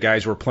the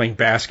guys who were playing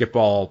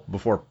basketball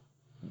before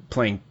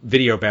playing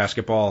video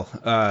basketball,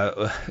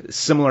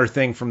 similar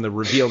thing from the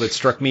reveal that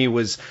struck me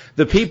was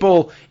the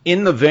people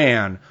in the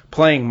van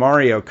playing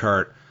Mario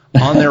Kart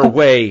on their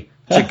way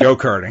to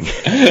go-karting.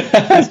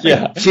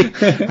 Yeah.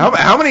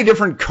 How many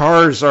different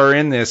cars are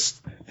in this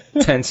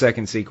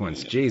 10-second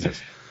sequence? Jesus.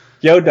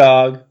 Yo,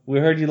 dog, we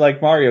heard you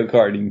like Mario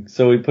Karting,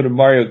 so we put a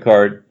Mario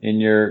Kart in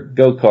your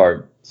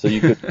go-kart, so you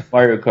could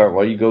Mario Kart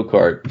while you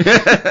go-kart.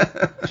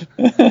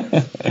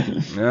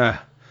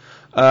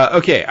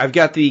 Okay, I've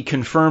got the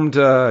confirmed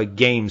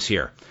games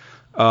here.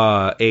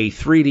 A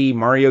 3D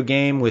Mario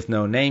game with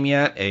no name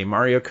yet, a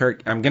Mario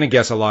Kart... I'm going to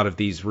guess a lot of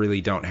these really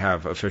don't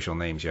have official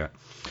names yet.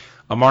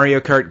 A Mario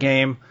Kart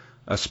game,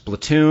 a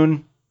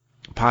Splatoon,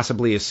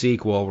 possibly a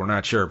sequel, we're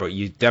not sure, but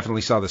you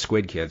definitely saw the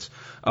Squid Kids.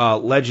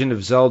 Legend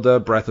of Zelda,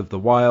 Breath of the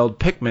Wild,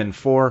 Pikmin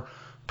 4,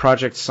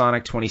 Project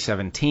Sonic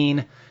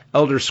 2017,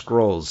 Elder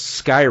Scrolls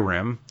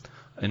Skyrim,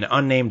 an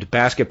unnamed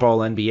basketball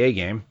NBA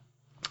game,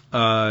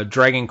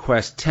 Dragon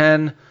Quest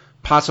X,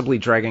 possibly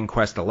Dragon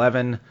Quest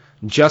XI,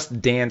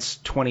 Just Dance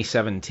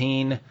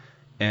 2017,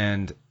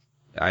 and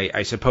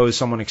I suppose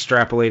someone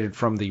extrapolated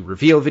from the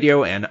reveal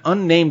video, an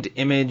unnamed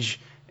image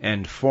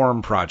and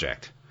form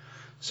project.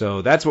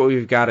 So that's what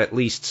we've got at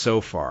least so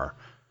far.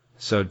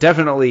 So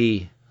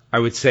definitely, I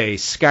would say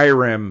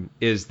Skyrim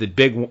is the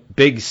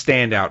big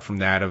standout from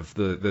that, of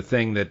the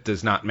thing that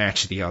does not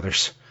match the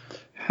others.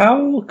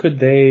 How could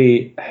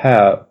they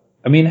have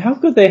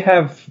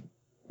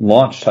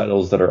launch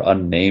titles that are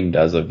unnamed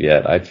as of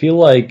yet? I feel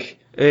like...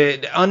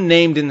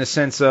 unnamed in the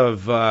sense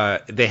of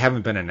they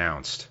haven't been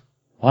announced.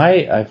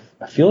 I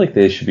feel like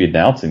they should be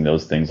announcing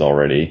those things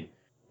already.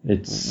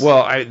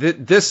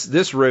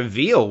 This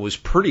reveal was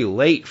pretty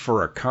late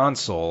for a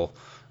console,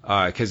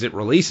 because it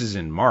releases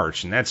in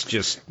March, and that's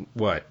just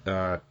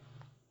 5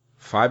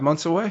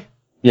 months away.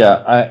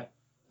 Yeah,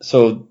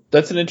 so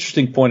that's an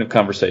interesting point of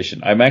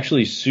conversation. I'm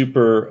actually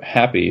super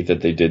happy that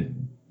they did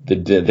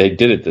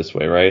it this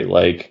way, right?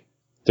 Like,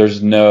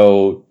 there's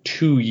no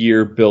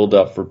 2-year build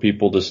up for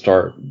people to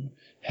start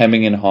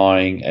hemming and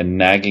hawing and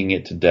nagging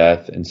it to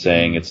death and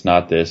saying it's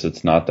not this,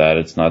 it's not that,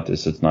 it's not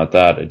this, it's not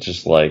that. It's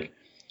just like,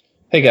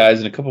 hey guys,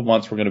 in a couple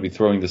months we're going to be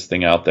throwing this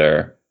thing out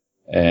there,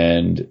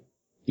 and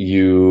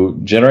you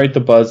generate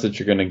the buzz that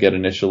you're going to get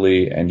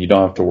initially, and you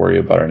don't have to worry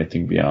about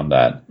anything beyond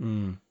that.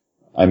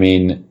 I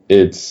mean,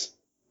 it's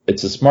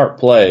a smart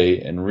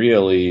play, and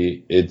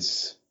really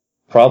it's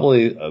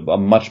probably a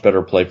much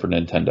better play for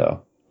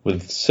Nintendo.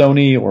 With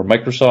Sony or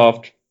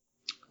Microsoft,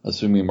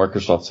 assuming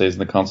Microsoft stays in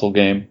the console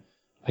game,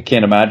 I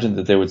can't imagine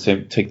that they would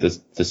take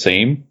the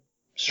same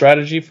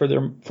strategy for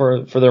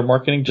their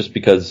marketing, just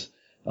because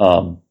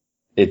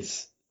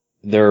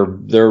They're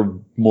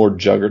more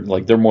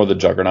they're more the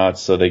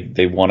juggernauts, so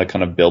they want to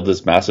kind of build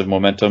this massive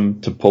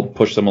momentum to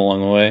push them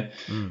along the way.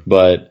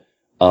 But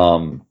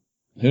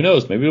who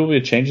knows? Maybe it'll be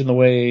a change in the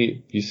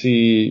way you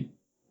see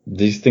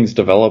these things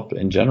develop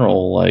in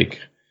general, like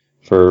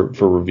for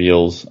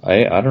reveals.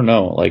 I don't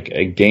know,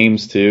 like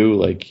games too.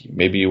 Like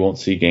maybe you won't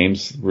see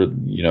games,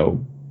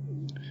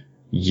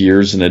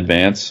 years in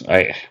advance.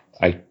 I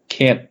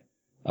can't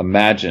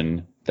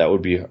imagine that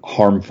would be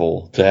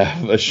harmful to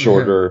have a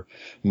shorter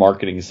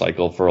marketing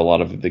cycle for a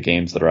lot of the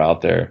games that are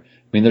out there. I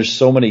mean, there's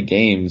so many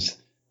games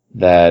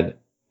that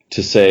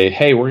to say,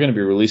 hey, we're going to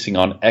be releasing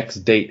on X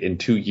date in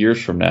 2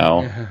 years from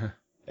now,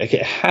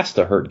 it has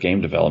to hurt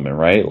game development,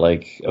 right?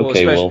 Like,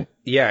 okay,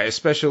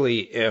 especially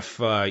if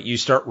you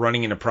start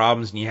running into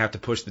problems and you have to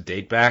push the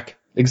date back.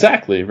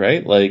 Exactly,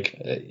 right?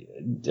 Like,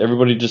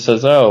 everybody just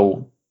says,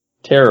 oh,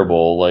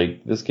 terrible,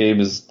 like, this game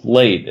is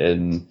late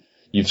and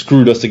you've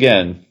screwed us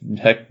again.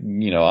 Heck,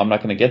 I'm not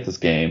going to get this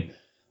game.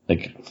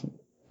 Like,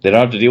 they don't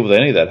have to deal with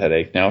any of that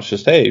headache. Now it's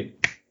just, hey,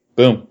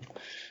 boom,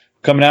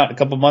 coming out in a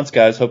couple months,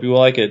 guys. Hope you will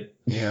like it.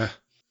 Yeah.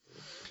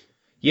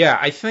 Yeah,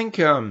 I think,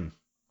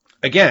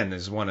 again,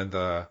 this is one of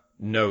the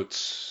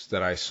notes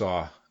that I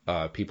saw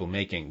people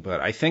making,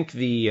 but I think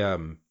the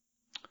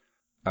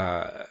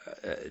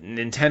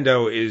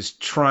Nintendo is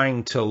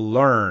trying to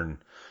learn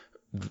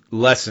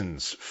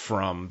lessons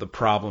from the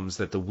problems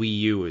that the Wii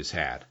U has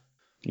had.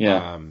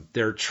 Yeah.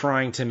 They're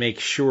trying to make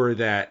sure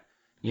that,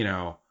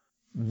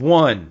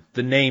 one,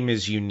 the name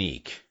is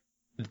unique.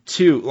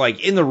 Two, like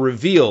in the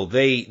reveal,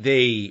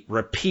 they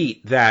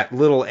repeat that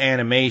little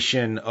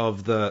animation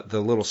of the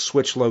little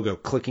Switch logo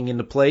clicking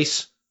into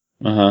place.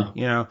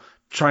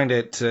 Trying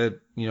to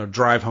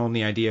drive home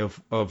the idea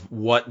of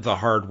what the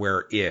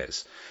hardware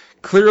is.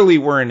 Clearly,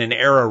 we're in an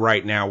era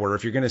right now where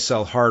if you're going to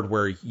sell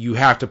hardware, you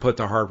have to put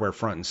the hardware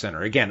front and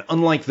center. Again,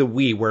 unlike the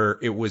Wii, where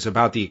it was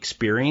about the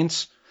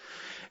experience,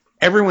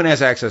 everyone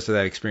has access to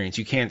that experience.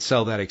 You can't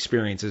sell that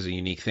experience as a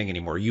unique thing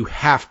anymore. You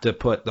have to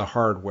put the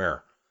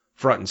hardware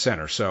front and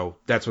center. So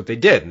that's what they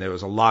did. And there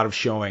was a lot of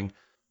showing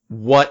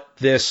what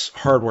this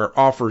hardware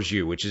offers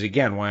you, which is,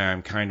 again, why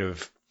I'm kind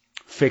of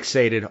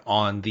fixated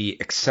on the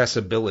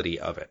accessibility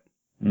of it.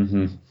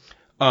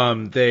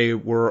 They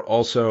were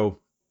also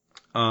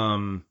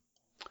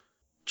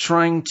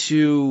trying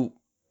to,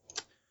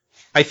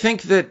 I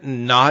think that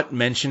not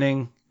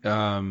mentioning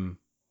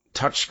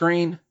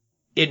touchscreen,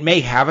 it may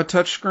have a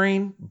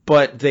touchscreen,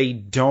 but they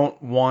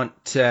don't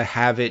want to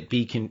have it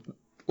be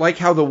like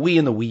how the Wii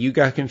and the Wii U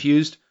got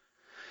confused.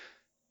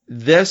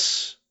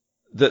 The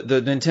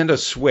Nintendo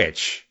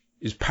Switch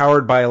is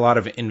powered by a lot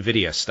of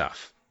NVIDIA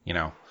stuff,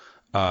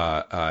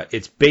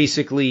 it's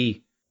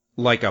basically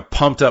like a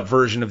pumped up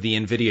version of the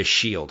NVIDIA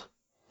Shield.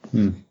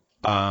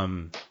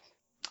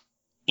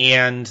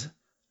 And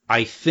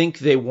I think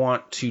they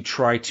want to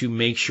try to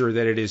make sure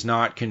that it is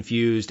not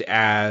confused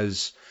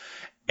as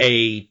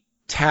a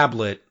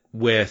tablet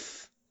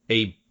with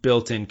a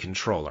built-in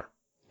controller.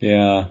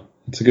 Yeah,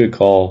 it's a good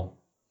call.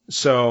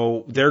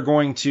 So they're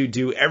going to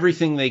do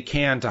everything they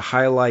can to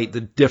highlight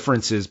the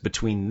differences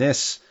between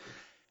this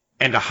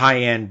and a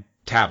high-end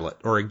tablet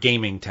or a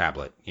gaming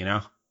tablet,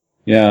 Yeah.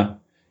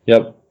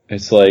 Yep.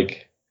 It's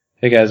like,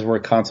 hey guys, we're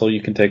a console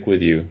you can take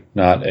with you,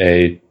 not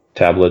a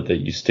tablet that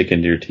you stick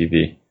into your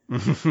TV.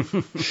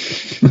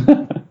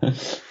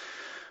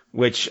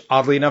 Which,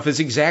 oddly enough, is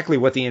exactly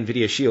what the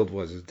NVIDIA Shield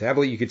was. A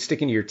tablet you could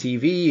stick into your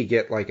TV, you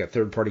get like a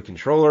third-party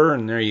controller,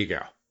 and there you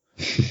go.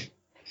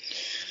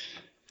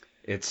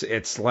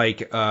 It's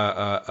like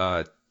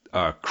a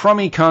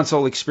crummy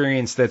console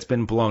experience that's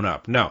been blown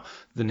up. No,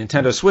 the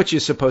Nintendo Switch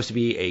is supposed to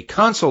be a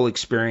console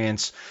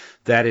experience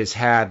that has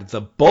had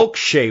the bulk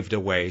shaved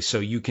away so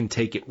you can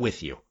take it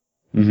with you.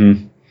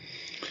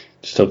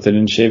 Just hope they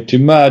didn't shave too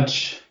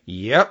much.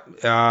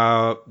 Yep.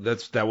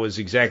 That was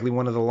exactly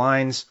one of the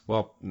lines.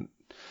 Well,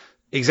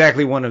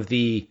 exactly one of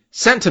the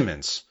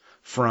sentiments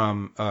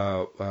from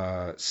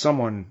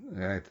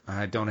someone.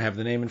 I don't have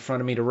the name in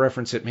front of me to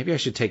reference it. Maybe I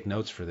should take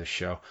notes for this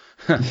show.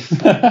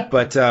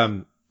 But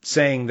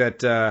saying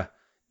that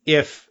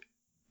if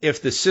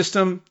the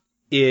system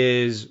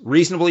is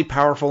reasonably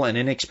powerful and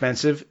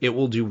inexpensive, it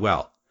will do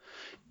well.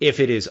 If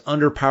it is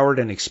underpowered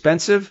and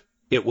expensive,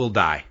 it will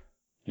die.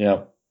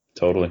 Yep,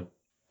 totally.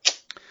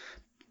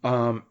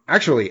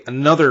 Actually,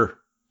 another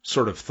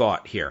sort of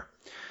thought here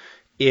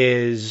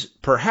is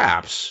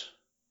perhaps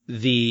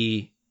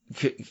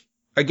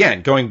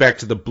again, going back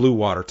to the blue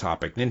water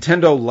topic,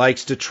 Nintendo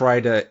likes to try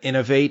to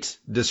innovate,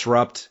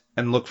 disrupt,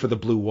 and look for the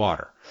blue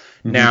water.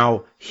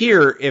 Now,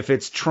 here, if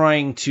it's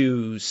trying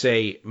to,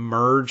 say,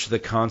 merge the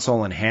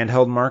console and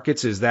handheld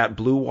markets, is that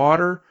blue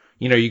water?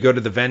 You go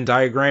to the Venn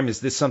diagram, is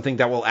this something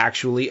that will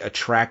actually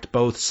attract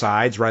both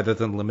sides rather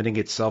than limiting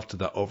itself to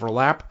the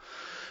overlap?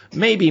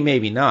 Maybe,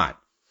 maybe not.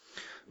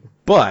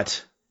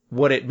 But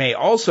what it may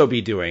also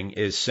be doing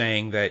is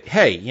saying that,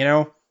 hey,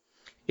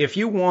 if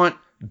you want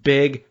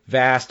big,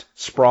 vast,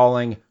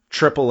 sprawling,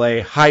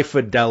 AAA,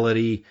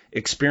 high-fidelity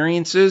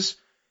experiences,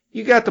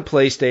 you got the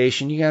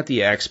PlayStation, you got the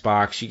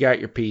Xbox, you got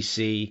your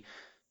PC.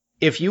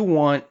 if you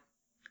want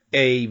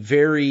a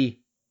very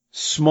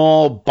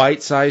small,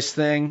 bite-sized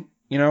thing,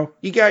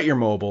 you got your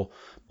mobile.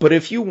 But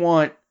if you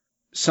want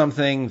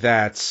something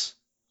that's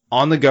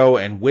on the go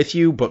and with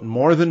you, but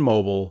more than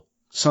mobile,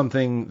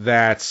 something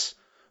that's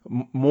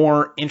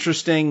more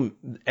interesting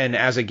and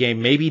as a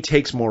game maybe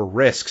takes more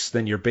risks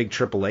than your big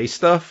AAA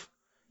stuff,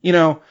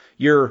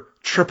 your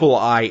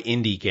AAA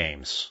indie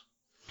games,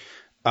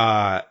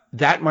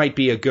 that might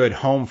be a good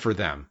home for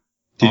them.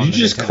 Did you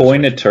just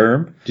coin a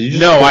term?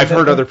 No, I've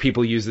heard other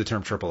people use the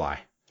term AAA.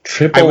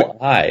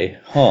 AAA,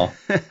 huh?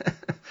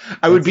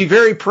 I would be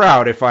very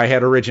proud if I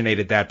had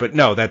originated that, but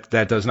no,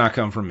 that does not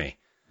come from me.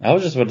 I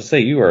was just about to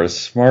say, you are a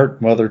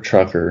smart mother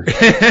trucker.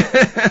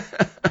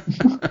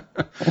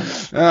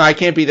 I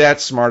can't be that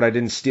smart. I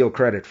didn't steal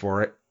credit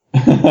for it.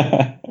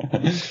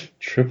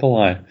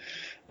 AAA.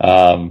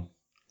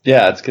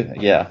 Yeah, it's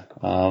good. Yeah.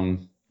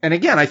 And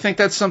again, I think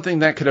that's something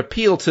that could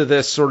appeal to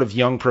this sort of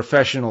young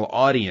professional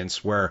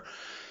audience where,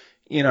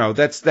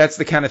 that's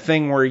the kind of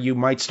thing where you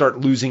might start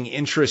losing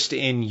interest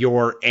in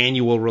your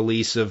annual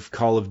release of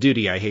Call of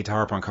Duty. I hate to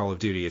harp on Call of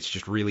Duty. It's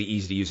just really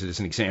easy to use it as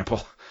an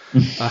example.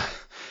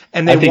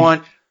 And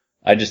I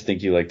just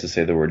think you like to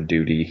say the word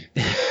duty.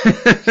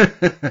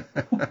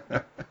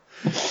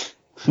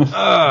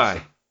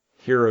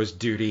 Hero's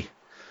duty.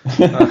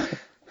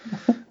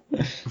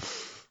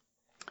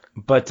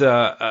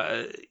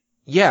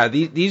 Yeah,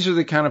 these are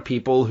the kind of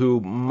people who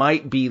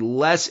might be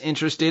less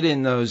interested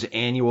in those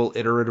annual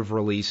iterative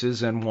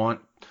releases and want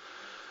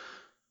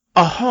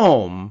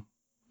a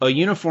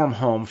uniform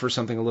home for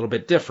something a little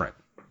bit different.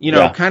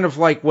 Kind of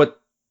like what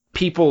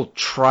people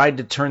tried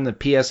to turn the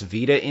PS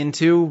Vita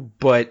into,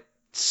 but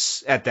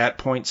at that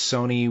point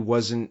Sony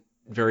wasn't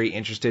very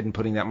interested in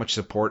putting that much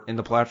support in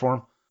the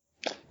platform.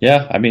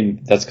 Yeah, I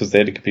mean, that's because they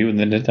had to compete with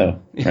Nintendo,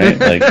 right?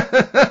 Like,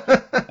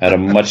 at a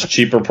much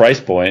cheaper price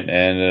point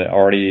and an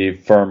already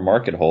firm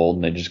market hold,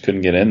 and they just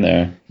couldn't get in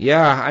there.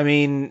 Yeah, I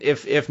mean,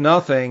 if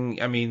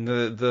nothing, I mean,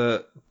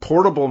 the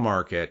portable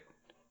market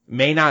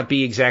may not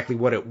be exactly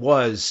what it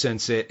was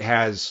since it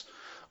has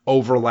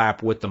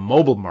overlap with the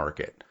mobile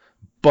market.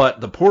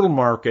 But the portable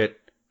market,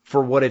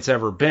 for what it's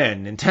ever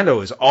been, Nintendo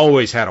has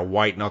always had a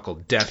white-knuckle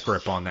death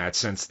grip on that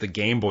since the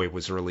Game Boy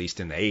was released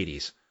in the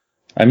 80s.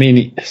 I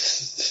mean,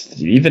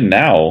 even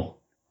now,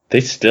 they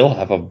still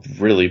have a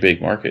really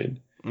big market.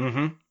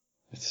 Mm-hmm.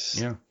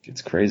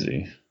 It's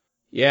crazy.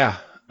 Yeah.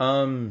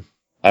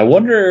 I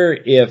wonder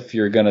if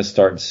you're going to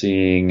start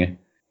seeing,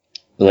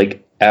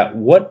 like, at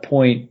what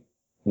point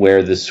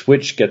where the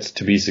Switch gets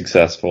to be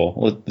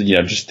successful,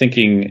 just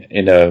thinking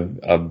in a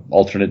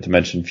alternate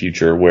dimension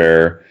future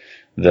where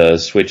the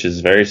Switch is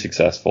very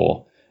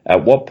successful,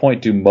 at what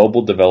point do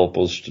mobile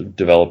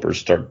developers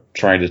start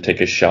trying to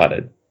take a shot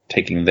at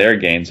taking their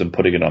games and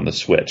putting it on the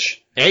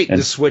Switch? Hey,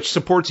 the Switch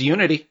supports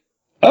Unity.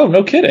 Oh,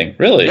 no kidding.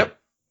 Really? Yep.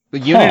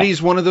 Unity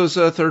is one of those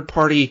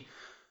third-party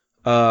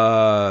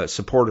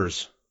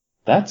supporters.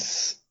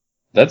 That's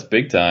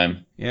big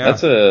time. Yeah.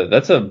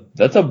 That's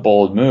a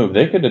bold move.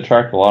 They could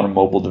attract a lot of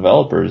mobile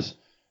developers.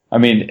 I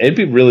mean, it'd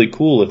be really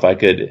cool if I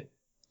could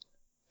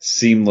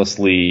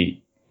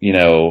seamlessly,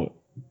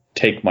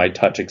 take my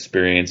touch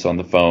experience on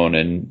the phone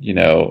and,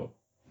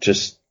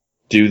 just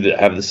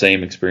have the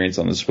same experience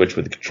on the Switch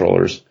with the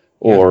controllers.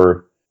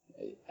 Or,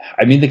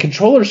 I mean, the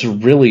controllers are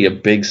really a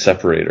big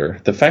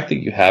separator. The fact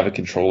that you have a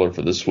controller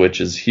for the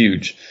Switch is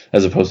huge,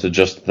 as opposed to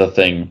just the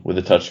thing with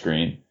a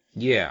touchscreen.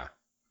 Yeah.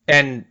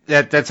 And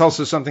that's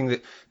also something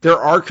that there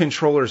are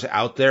controllers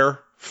out there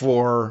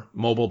for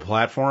mobile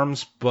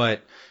platforms,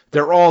 but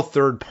they're all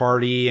third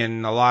party,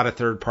 and a lot of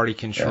third party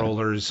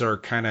controllers are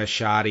kind of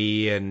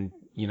shoddy, and,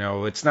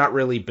 it's not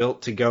really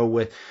built to go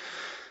with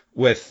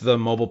the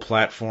mobile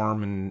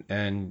platform,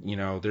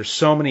 and there's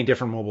so many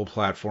different mobile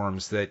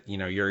platforms that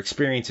your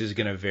experience is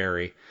going to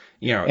vary.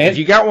 If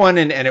you got one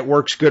and it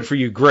works good for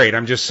you, great.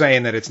 I'm just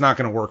saying that it's not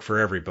going to work for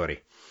everybody.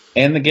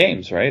 And the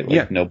games,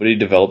 right? Nobody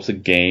develops a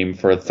game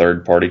for a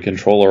third-party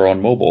controller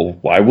on mobile.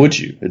 Why would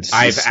you?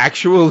 I've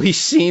actually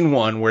seen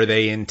one where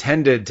they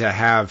intended to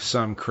have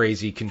some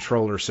crazy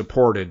controller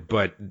supported,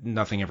 but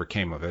nothing ever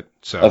came of it.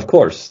 So of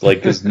course,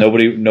 because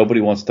nobody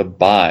wants to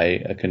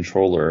buy a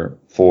controller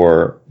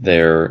for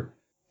their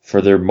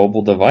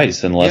mobile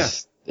device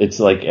unless it's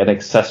like an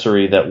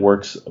accessory that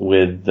works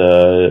with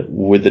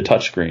the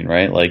touchscreen,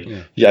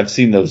 right? I've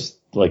seen those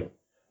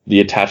the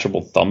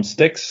attachable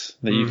thumbsticks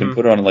that you can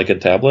put on like a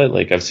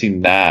tablet. I've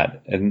seen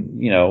that,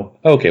 and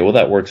okay, well,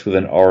 that works with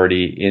an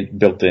already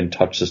built-in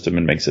touch system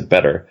and makes it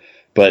better.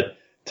 But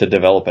to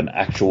develop an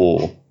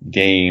actual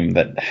game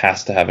that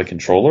has to have a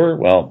controller,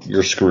 well,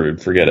 you're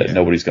screwed. Forget it.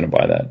 Nobody's going to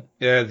buy that.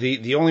 Yeah,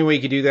 the only way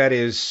you could do that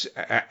is,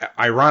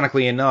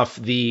 ironically enough,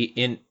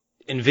 in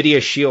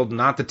NVIDIA Shield,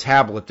 not the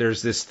tablet.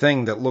 There's this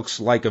thing that looks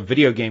like a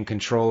video game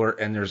controller,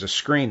 and there's a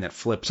screen that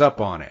flips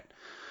up on it.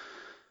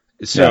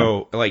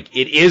 So,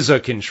 it is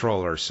a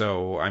controller.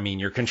 So, I mean,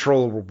 your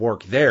controller will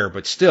work there,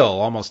 but still,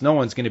 almost no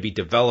one's going to be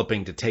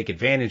developing to take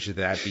advantage of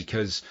that,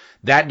 because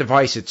that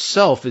device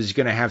itself is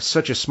going to have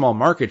such a small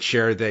market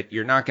share that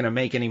you're not going to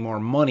make any more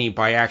money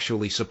by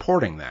actually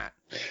supporting that.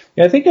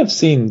 Yeah, I think I've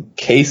seen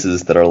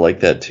cases that are like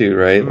that too,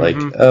 right? Like,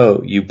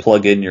 oh, you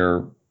plug in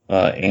your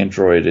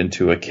Android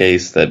into a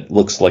case that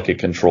looks like a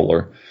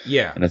controller.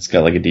 Yeah. And it's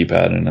got like a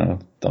D-pad and a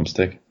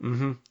thumbstick.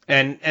 Mm-hmm.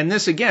 And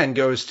this again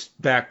goes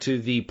back to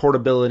the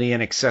portability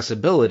and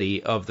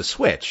accessibility of the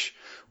Switch,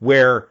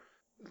 where,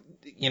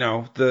 you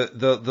know,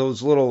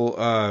 those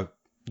little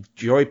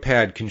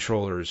joypad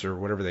controllers or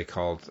whatever they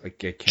called.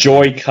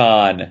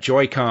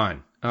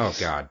 Joy-Con. Oh,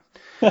 God.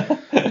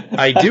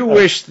 I do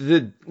wish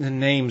the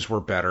names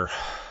were better.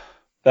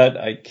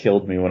 That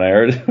killed me when I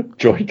heard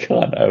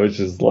Joy-Con. I was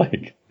just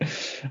like,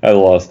 I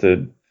lost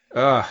it.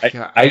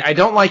 I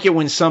don't like it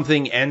when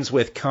something ends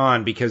with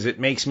con because it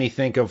makes me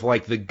think of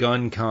like the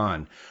gun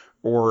con,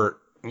 or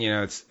you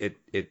know,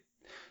 it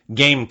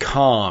Game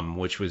Com,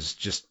 which was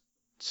just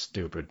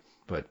stupid.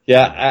 But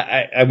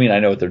yeah, I mean I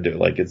know what they're doing,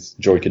 like it's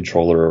Joy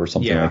Controller or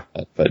something like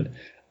that. But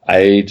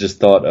I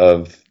just thought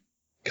of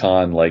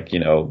con like, you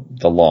know,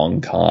 the long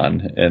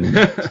con, and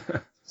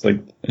it's like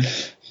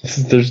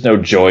there's no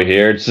joy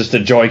here. It's just a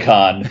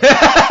Joy-Con.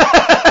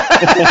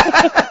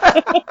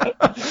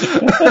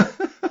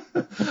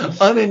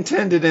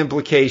 Unintended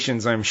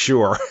implications, I'm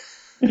sure.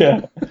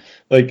 Yeah.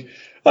 Like,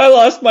 I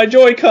lost my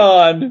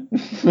Joy-Con.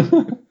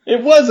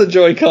 It was a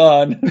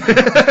Joy-Con.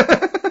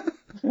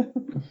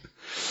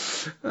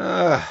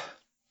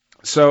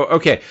 So,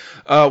 okay.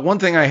 One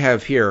thing I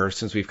have here,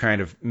 since we've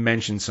kind of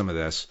mentioned some of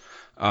this,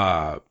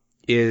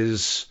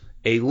 is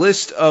a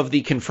list of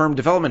the confirmed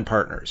development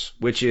partners,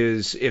 which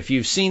is, if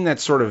you've seen that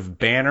sort of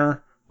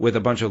banner with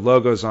a bunch of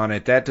logos on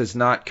it, that does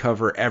not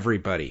cover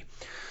everybody.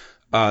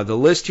 The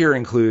list here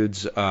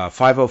includes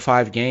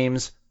 505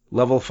 Games,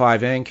 Level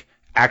 5 Inc.,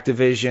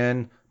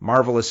 Activision,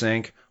 Marvelous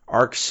Inc.,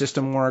 Arc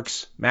System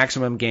Works,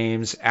 Maximum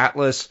Games,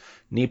 Atlas,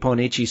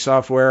 Nipponichi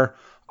Software,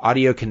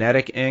 Audio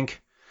Kinetic Inc.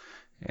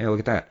 Hey, look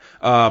at that.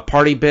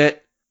 PartyBit,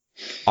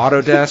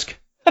 Autodesk.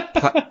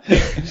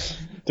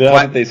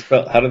 How do they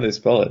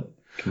spell it?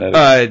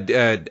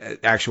 Kinetic.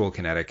 Actual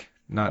Kinetic,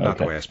 not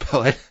the way I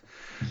spell it.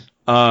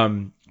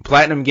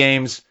 Platinum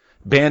Games,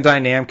 Bandai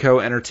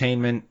Namco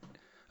Entertainment,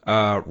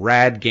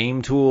 Rad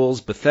Game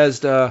Tools,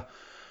 Bethesda,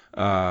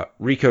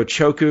 Rico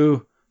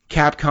Choku,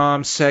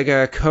 Capcom,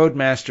 Sega,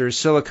 Codemasters,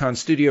 Silicon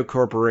Studio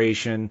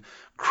Corporation,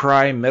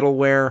 Cry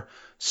Middleware,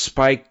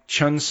 Spike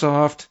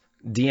Chunsoft,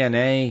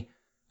 DNA,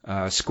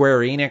 Square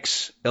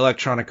Enix,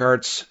 Electronic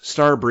Arts,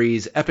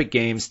 Starbreeze, Epic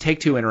Games,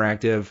 Take-Two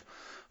Interactive,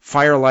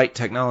 Firelight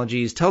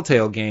Technologies,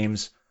 Telltale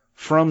Games,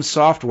 From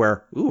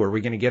Software. Ooh, are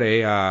we going to get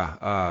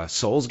a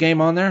Souls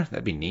game on there?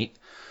 That'd be neat.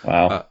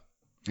 Wow.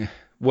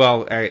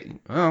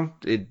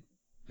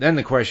 Then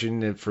the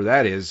question for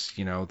that is,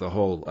 you know, the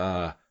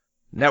whole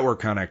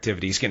network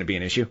connectivity is going to be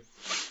an issue,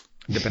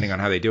 depending on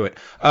how they do it.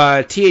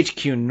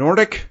 THQ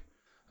Nordic,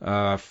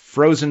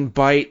 Frozen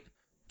Byte,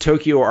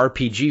 Tokyo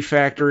RPG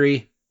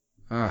Factory,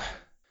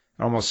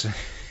 almost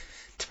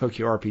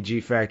Tokyo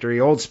RPG Factory,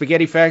 Old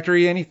Spaghetti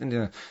Factory,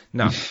 anything?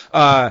 No.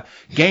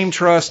 Game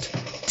Trust,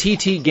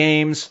 TT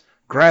Games,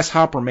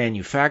 Grasshopper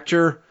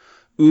Manufacture,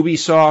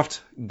 Ubisoft,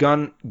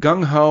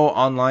 Gung Ho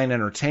Online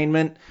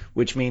Entertainment,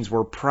 which means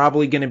we're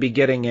probably going to be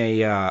getting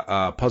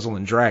a Puzzle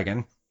and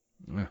Dragon.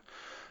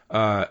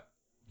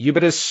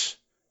 Ubitus,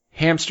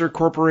 Hamster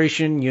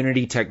Corporation,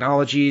 Unity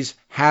Technologies,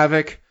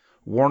 Havoc,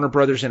 Warner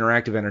Brothers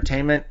Interactive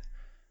Entertainment,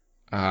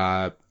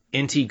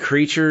 Inti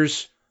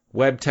Creatures,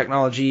 Web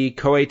Technology,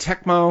 Koei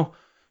Tecmo,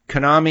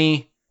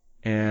 Konami,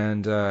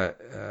 and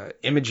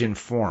Image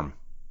Inform.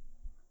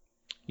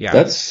 Yeah,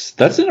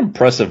 that's an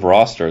impressive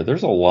roster.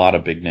 There's a lot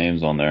of big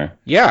names on there.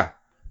 Yeah,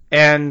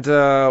 and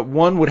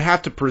one would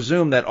have to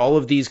presume that all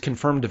of these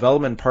confirmed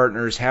development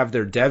partners have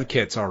their dev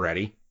kits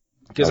already,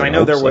 because I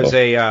know there was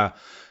a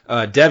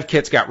dev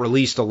kits got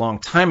released a long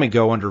time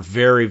ago under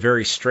very,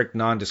 very strict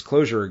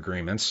non-disclosure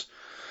agreements.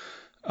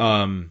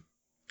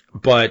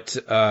 But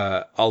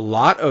a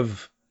lot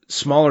of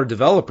smaller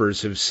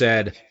developers have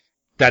said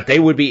that they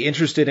would be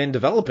interested in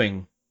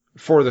developing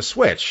for the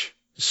Switch.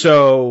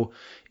 So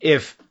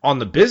if on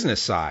the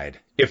business side,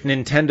 if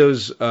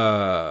Nintendo's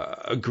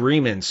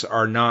agreements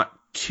are not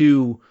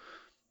too,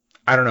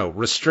 I don't know,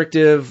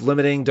 restrictive,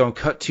 limiting, don't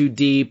cut too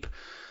deep,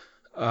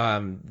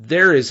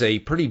 there is a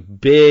pretty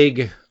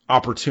big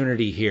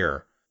opportunity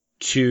here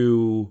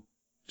to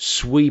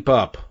sweep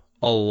up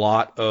a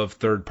lot of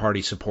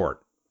third-party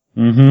support.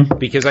 Mm-hmm.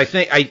 Because I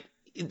think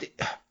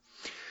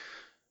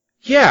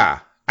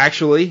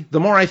actually, the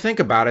more I think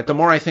about it, the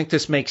more I think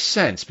this makes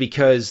sense,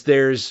 because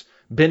there's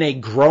been a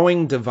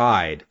growing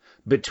divide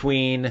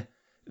between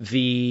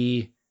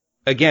the,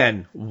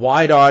 again,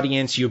 wide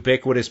audience,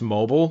 ubiquitous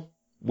mobile,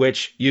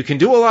 which you can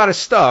do a lot of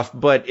stuff,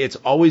 but it's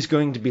always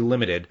going to be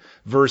limited,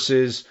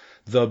 versus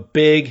the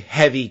big,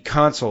 heavy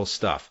console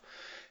stuff.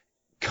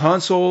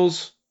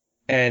 Consoles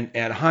and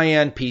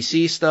high-end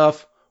PC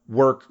stuff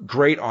work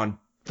great on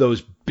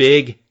those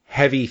big,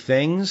 heavy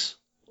things,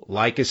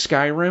 like a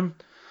Skyrim,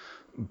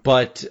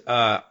 but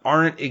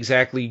aren't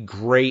exactly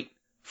great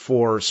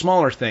for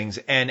smaller things.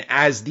 And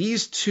as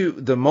these two,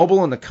 the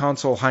mobile and the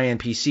console high-end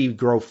PC,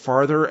 grow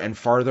farther and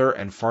farther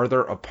and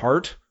farther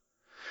apart,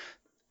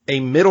 a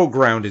middle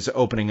ground is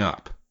opening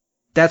up.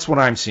 That's what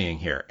I'm seeing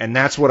here. And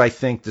that's what I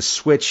think the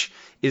Switch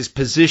is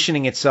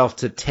positioning itself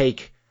to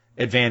take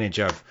advantage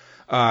of.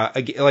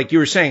 Like you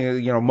were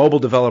saying, mobile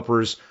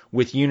developers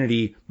with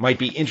Unity might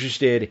be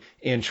interested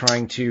in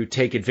trying to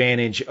take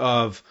advantage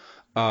of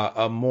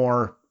a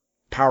more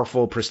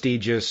powerful,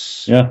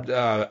 prestigious,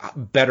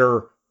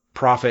 better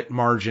profit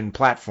margin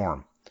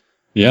platform.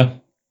 Yeah.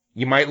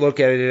 You might look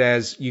at it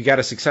as you got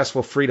a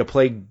successful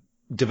free-to-play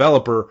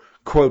developer,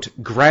 quote,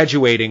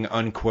 graduating,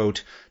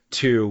 unquote,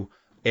 to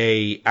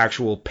a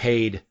actual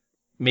paid,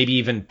 maybe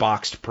even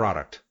boxed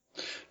product.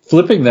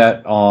 Flipping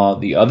that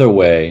the other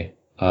way.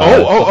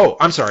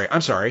 I'm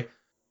sorry.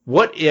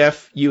 What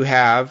if you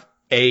have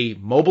a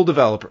mobile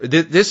developer?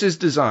 This is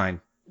designed,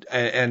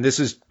 and this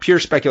is pure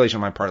speculation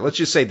on my part. Let's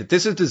just say that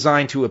this is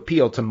designed to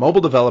appeal to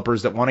mobile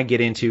developers that want to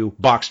get into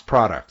boxed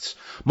products.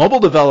 Mobile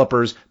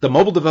developers, the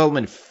mobile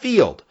development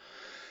field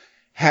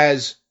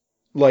has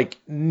like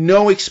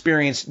no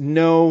experience,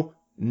 no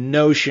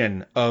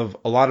notion of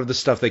a lot of the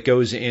stuff that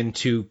goes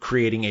into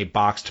creating a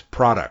boxed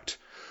product.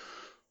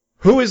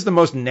 Who is the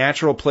most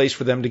natural place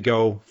for them to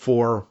go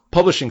for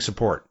publishing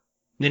support?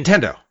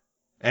 Nintendo.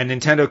 And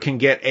Nintendo can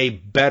get a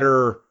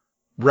better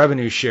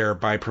revenue share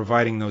by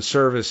providing those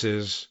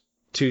services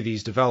to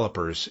these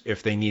developers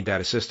if they need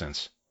that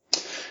assistance.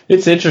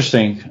 It's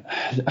interesting.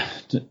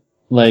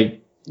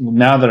 Like,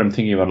 now that I'm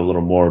thinking about it a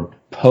little more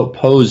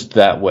posed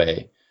that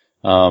way,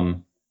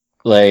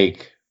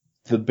 like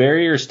the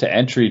barriers to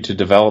entry to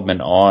development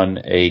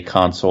on a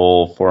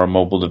console for a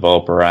mobile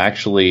developer are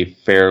actually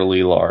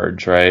fairly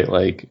large, right?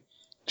 Like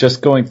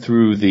just going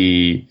through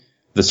the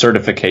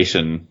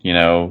certification,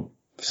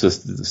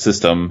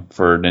 system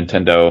for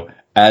Nintendo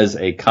as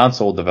a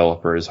console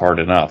developer is hard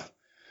enough.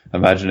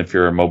 Imagine if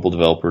you're a mobile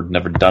developer,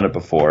 never done it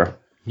before.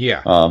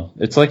 Yeah.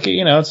 It's like,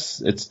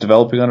 it's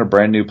developing on a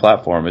brand new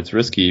platform. It's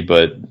risky,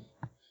 but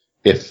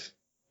if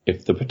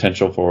the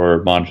potential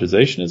for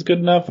monetization is good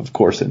enough, of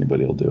course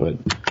anybody will do it.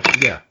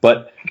 Yeah.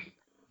 But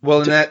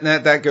well, and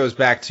that goes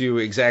back to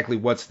exactly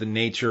what's the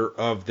nature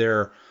of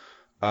their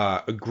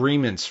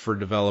agreements for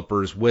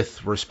developers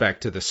with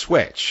respect to the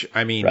Switch.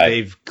 I mean, right.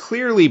 They've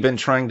clearly been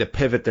trying to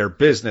pivot their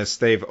business.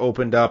 They've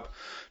opened up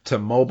to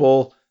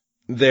mobile.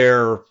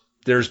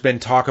 There's been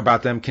talk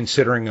about them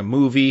considering a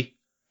movie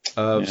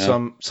of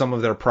some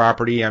of their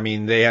property. I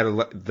mean, they had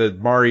the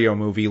Mario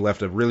movie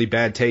left a really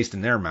bad taste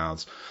in their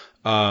mouths.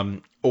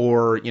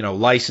 Or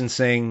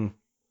licensing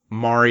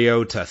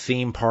Mario to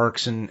theme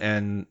parks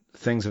and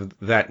things of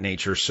that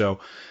nature.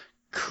 So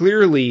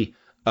clearly,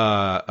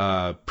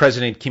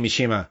 President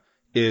Kimishima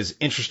is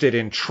interested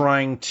in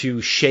trying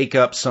to shake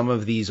up some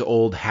of these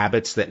old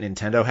habits that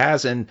Nintendo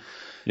has, and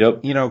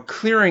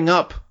clearing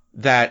up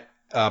that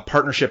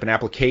partnership and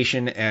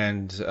application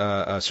and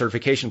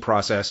certification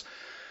process.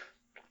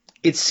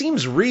 It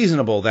seems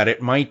reasonable that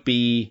it might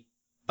be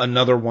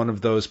another one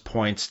of those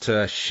points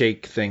to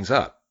shake things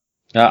up.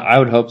 I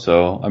would hope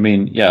so. I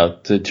mean,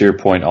 to your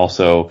point,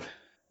 also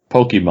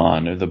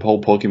Pokemon, the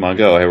whole Pokemon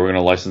Go. Hey, we're going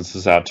to license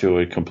this out to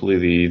a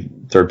completely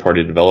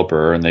third-party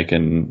developer, and they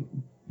can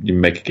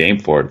make a game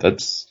for it.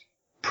 That's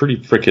pretty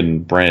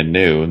freaking brand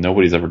new.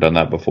 Nobody's ever done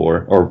that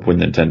before, or with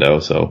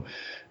Nintendo. So,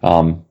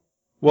 I mean,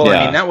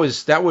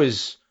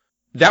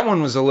 that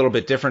one was a little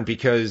bit different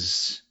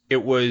because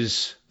it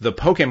was the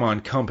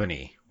Pokemon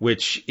Company,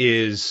 which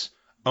is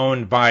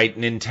owned by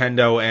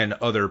Nintendo and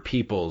other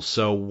people.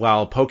 So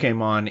while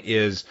Pokemon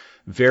is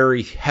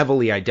very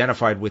heavily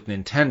identified with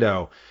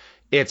Nintendo,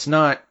 it's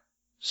not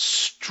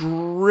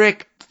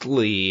strictly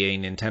a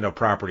Nintendo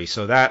property.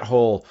 So that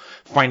whole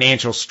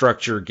financial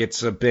structure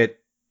gets a bit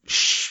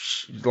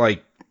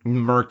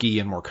murky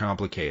and more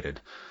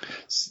complicated.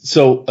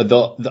 So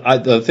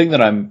the thing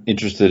that I'm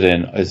interested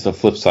in is the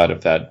flip side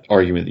of that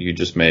argument that you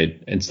just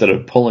made. Instead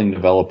of pulling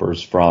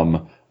developers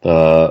from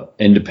the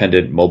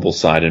independent mobile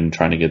side and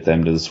trying to get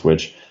them to the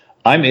Switch,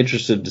 I'm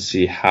interested to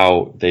see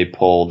how they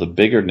pull the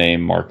bigger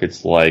name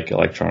markets like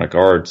Electronic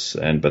Arts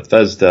and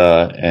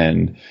Bethesda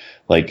and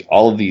like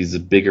all of these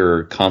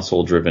bigger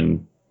console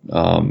driven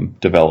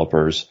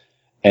developers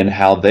and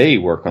how they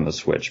work on the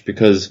Switch.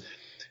 Because,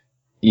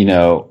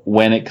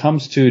 when it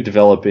comes to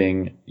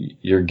developing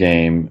your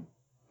game,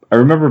 I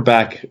remember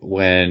back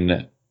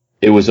when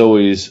it was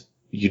always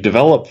you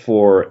develop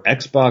for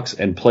Xbox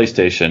and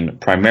PlayStation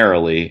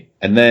primarily,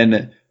 and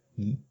then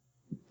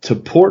to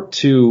port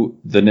to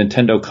the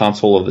Nintendo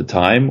console of the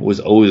time was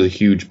always a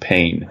huge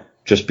pain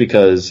just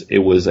because it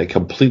was a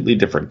completely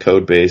different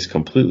code base,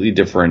 completely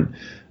different,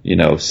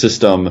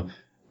 system,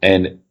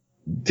 and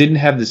didn't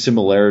have the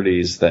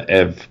similarities that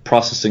of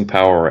processing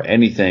power or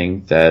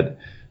anything that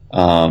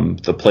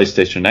the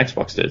PlayStation and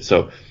Xbox did.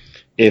 So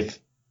if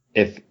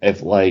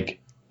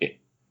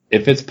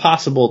it's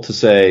possible to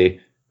say,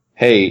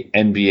 hey,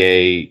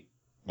 NBA,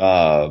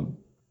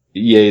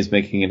 EA is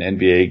making an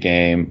NBA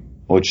game,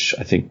 which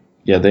I think,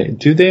 they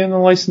own the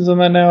license on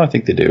that now? I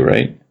think they do,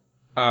 right?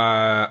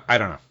 I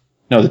don't know.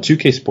 No, the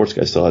 2K Sports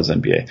guy still has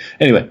NBA.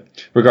 Anyway,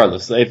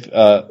 regardless, if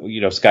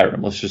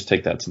Skyrim, let's just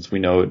take that since we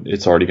know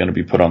it's already going to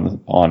be put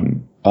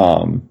on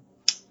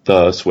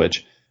the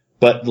Switch.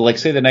 But like,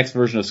 say the next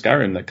version of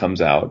Skyrim that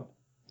comes out,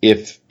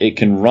 if it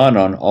can run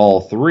on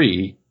all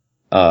three,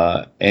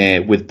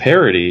 and with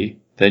parity,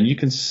 then you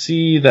can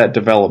see that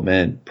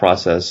development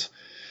process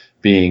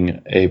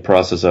being a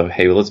process of,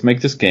 hey, let's make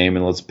this game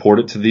and let's port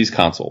it to these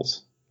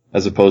consoles,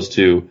 as opposed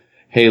to,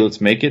 hey, let's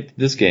make it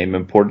this game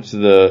and port it to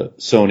the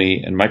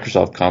Sony and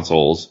Microsoft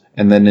consoles,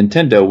 and then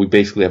Nintendo, we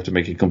basically have to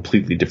make a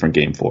completely different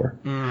game for.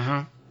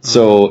 Mm-hmm.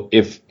 So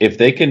if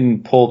they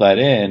can pull that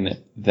in,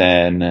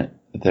 then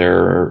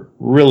they're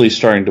really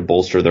starting to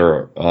bolster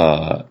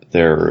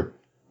their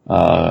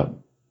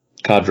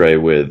cadre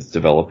with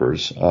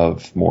developers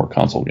of more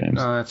console games.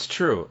 That's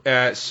true.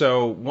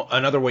 So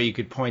another way you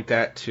could point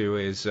that to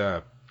is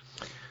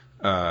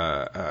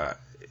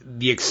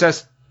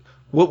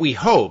what we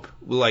hope,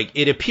 like,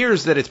 it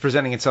appears that it's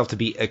presenting itself to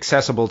be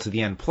accessible to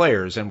the end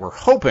players, and we're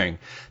hoping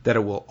that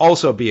it will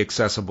also be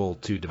accessible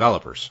to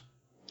developers.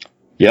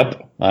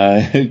 Yep.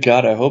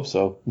 God, I hope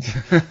so.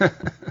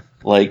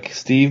 Like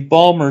Steve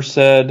Ballmer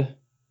said,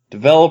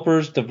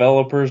 developers,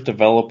 developers,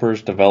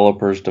 developers,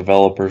 developers,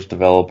 developers,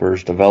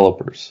 developers,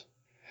 developers.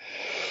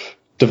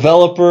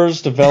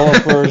 Developers,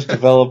 developers,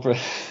 developers.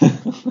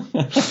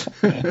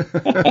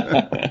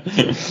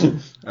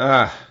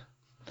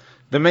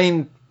 The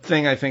main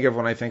thing I think of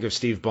when I think of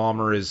Steve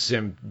Ballmer is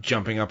him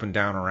jumping up and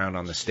down around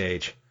on the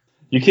stage.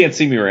 You can't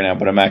see me right now,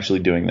 but I'm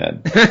actually doing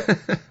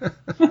that.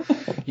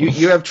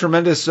 You have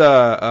tremendous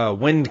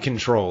wind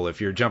control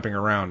if you're jumping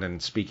around and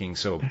speaking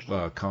so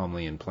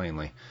calmly and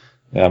plainly.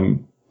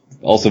 I'm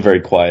also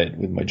very quiet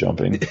with my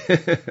jumping.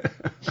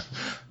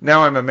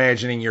 Now I'm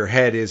imagining your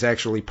head is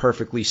actually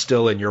perfectly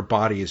still and your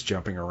body is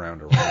jumping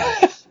around.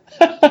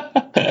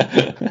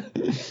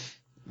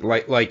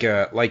 like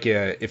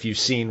if you've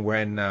seen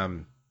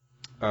when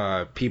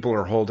people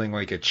are holding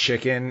like a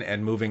chicken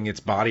and moving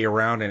its body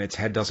around and its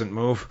head doesn't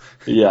move.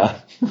 Yeah.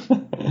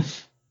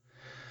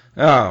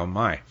 Oh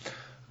my.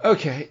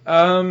 Okay.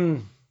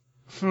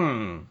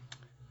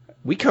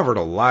 We covered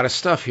a lot of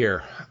stuff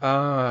here.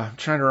 I'm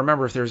trying to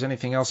remember if there's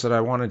anything else that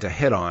I wanted to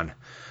hit on.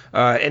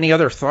 Any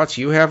other thoughts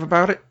you have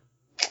about it?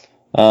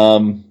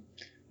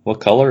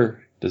 What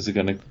color is it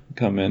going to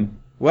come in?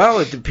 Well,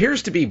 it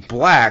appears to be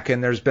black,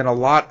 and there's been a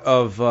lot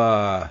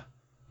of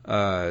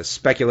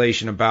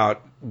speculation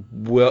about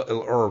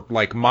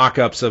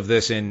mock-ups of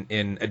this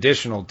in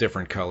additional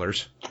different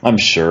colors. I'm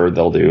sure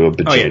they'll do a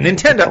bit. Oh yeah,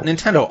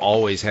 Nintendo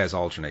always has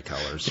alternate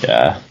colors.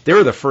 Yeah, they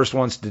were the first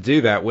ones to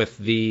do that with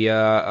the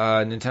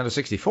Nintendo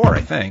 64,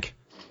 I think.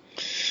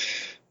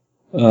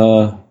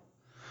 Yeah,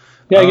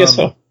 I guess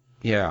so.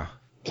 Yeah,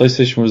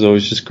 PlayStation was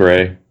always just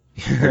gray.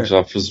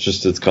 Microsoft was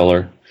just its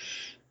color.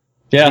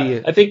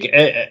 Yeah, I think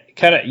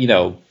kind of,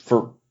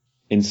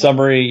 in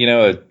summary,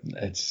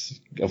 it's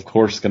of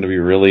course going to be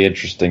really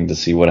interesting to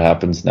see what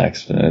happens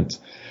next, and it's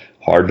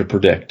hard to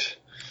predict.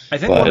 I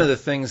think one of the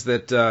things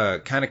that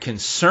kind of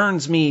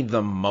concerns me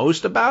the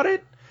most about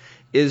it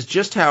is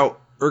just how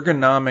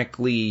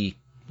ergonomically,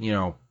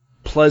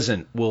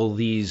 pleasant will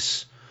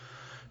these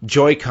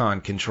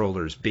Joy-Con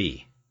controllers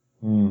be.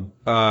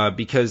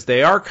 Because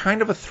they are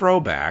kind of a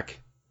throwback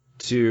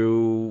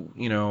to,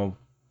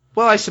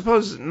 well, I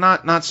suppose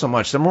not so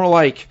much. They're more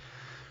like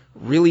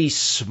really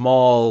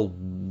small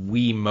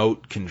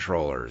Wiimote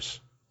controllers.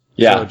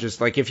 Yeah. So just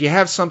like if you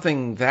have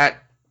something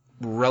that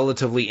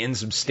relatively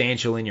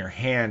insubstantial in your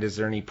hand, is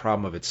there any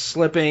problem of it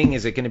slipping?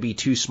 Is it going to be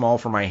too small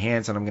for my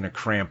hands and I'm going to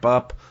cramp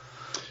up?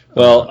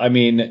 Well, I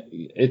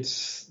mean,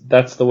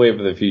 that's the wave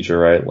of the future,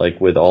 right?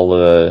 Like with all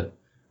of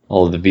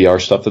the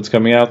VR stuff that's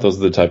coming out, those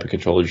are the type of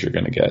controllers you're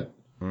going to get.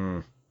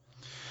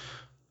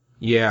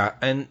 Yeah,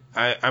 and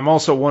I'm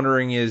also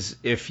wondering is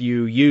if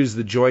you use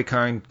the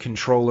Joy-Con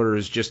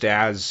controllers just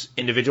as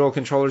individual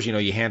controllers,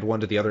 you hand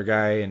one to the other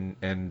guy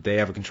and they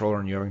have a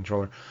controller and you have a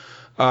controller,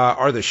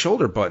 are the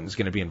shoulder buttons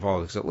going to be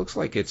involved? Because it looks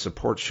like it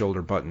supports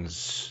shoulder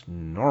buttons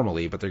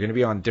normally, but they're going to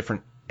be on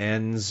different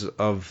ends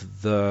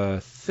of the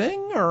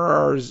thing,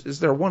 or is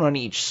there one on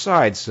each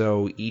side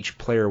so each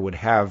player would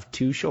have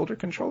two shoulder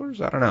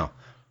controllers? I don't know.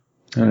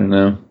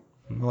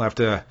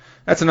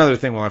 That's another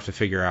thing we'll have to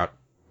figure out.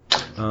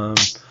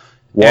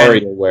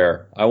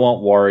 WarioWare. I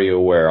want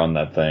WarioWare on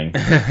that thing.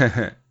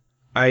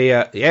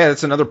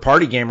 That's another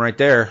party game right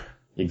there.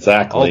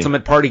 Exactly.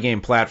 Ultimate party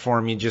game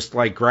platform. You just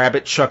grab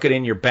it, chuck it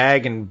in your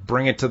bag, and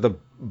bring it to the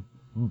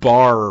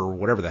bar or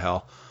whatever the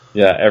hell.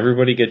 Yeah,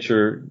 everybody get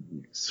your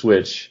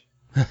Switch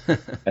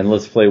and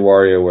let's play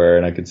WarioWare.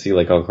 And I could see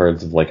all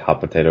kinds of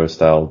hot potato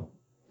style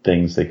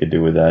things they could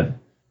do with that.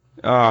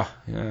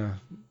 Yeah.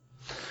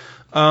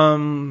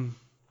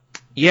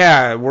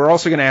 Yeah, we're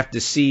also going to have to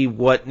see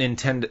what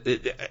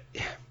Nintendo...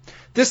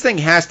 This thing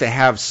has to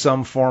have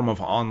some form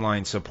of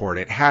online support.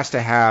 It has to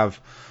have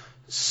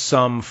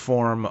some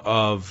form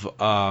of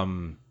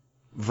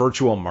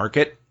virtual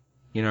market.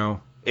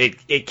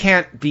 It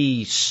can't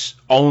be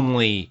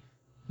only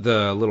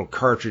the little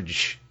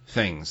cartridge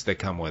things that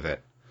come with it.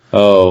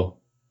 Oh,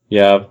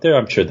 yeah,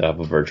 I'm sure they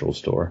have a virtual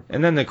store.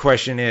 And then the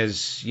question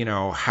is,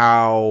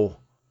 how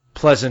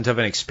pleasant of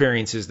an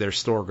experience is their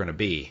store going to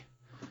be?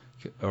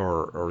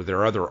 Or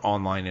their other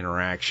online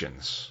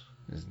interactions.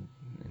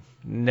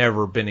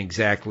 never been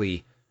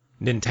exactly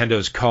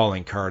Nintendo's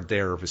calling card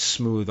there of a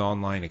smooth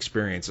online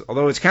experience.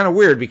 Although it's kind of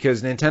weird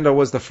because Nintendo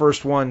was the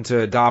first one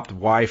to adopt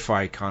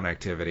Wi-Fi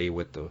connectivity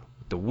with the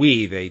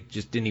Wii. They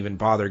just didn't even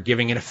bother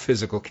giving it a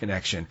physical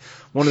connection.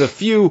 One of the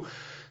few,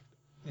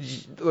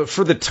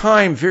 for the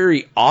time,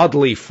 very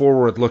oddly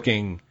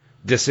forward-looking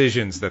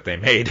decisions that they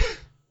made.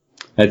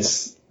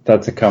 That's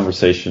a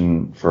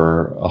conversation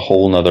for a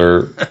whole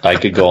nother. I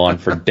could go on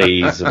for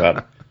days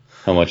about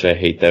how much I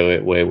hate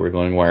that way we're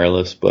going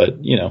wireless,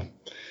 but you know.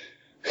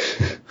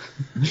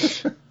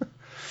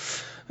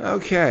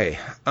 Okay.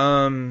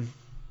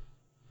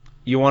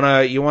 You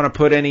wanna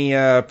put any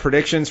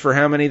predictions for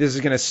how many this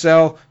is gonna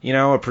sell? You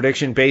know, a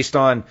prediction based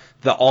on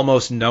the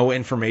almost no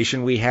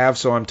information we have.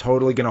 So I'm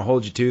totally gonna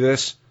hold you to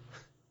this.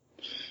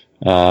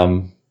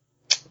 In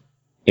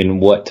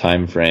what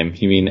time frame?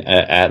 You mean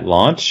at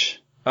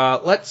launch?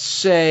 Let's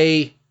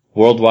say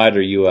worldwide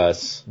or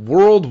U.S.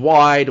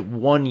 Worldwide,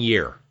 1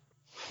 year.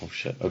 Oh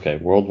shit. Okay,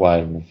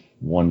 worldwide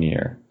 1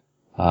 year.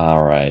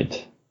 All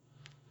right.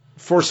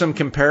 For some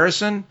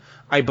comparison,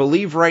 I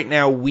believe right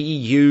now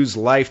Wii U's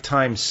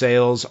lifetime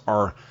sales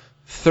are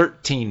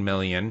 13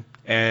 million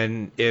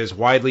and is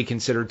widely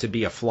considered to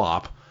be a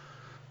flop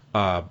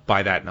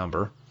by that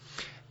number.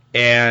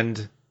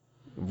 And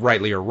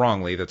rightly or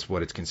wrongly, that's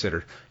what it's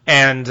considered.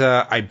 And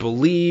I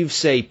believe,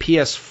 say,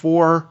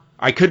 PS4,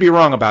 I could be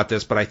wrong about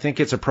this, but I think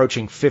it's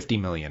approaching 50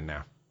 million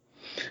now.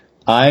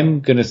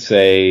 I'm going to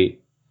say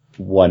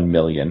 1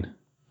 million.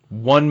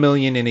 1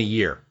 million in a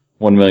year.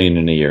 1 million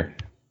in a year.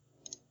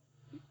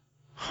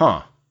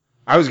 Huh.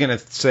 I was going to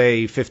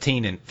say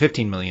 15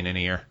 million in a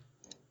year.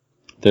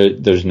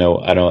 There's no,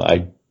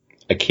 I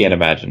can't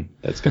imagine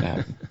that's going to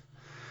happen.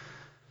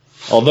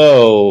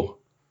 Although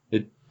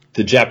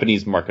the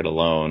Japanese market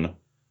alone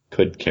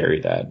could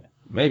carry that.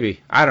 Maybe.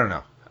 I don't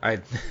know.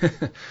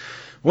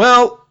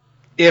 Well,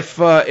 if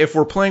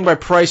we're playing by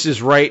Price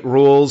is Right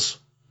rules,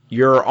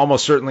 you're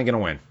almost certainly going to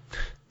win.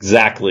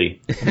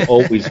 Exactly. I'm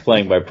always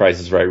playing by Price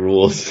is Right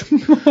rules.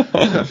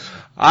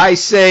 I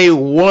say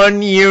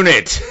 1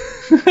 unit.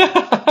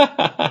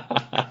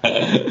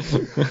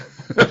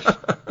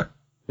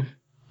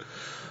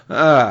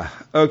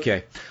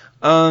 Okay.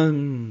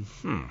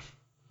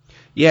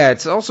 Yeah,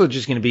 it's also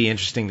just going to be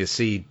interesting to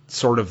see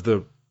sort of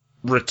the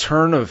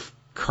return of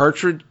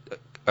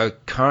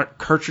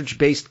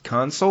cartridge-based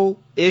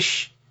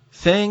console-ish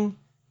thing.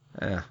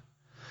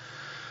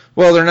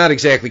 Well, they're not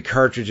exactly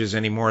cartridges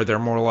anymore. They're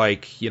more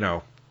like, you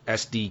know,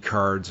 SD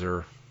cards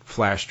or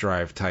flash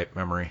drive type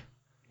memory.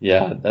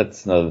 Yeah,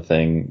 that's another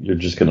thing. You're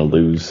just going to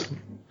lose.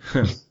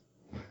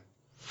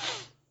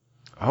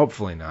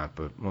 Hopefully not,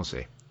 but we'll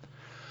see.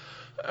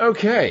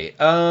 Okay,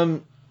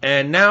 and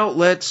now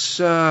let's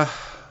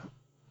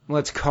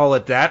call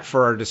it that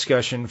for our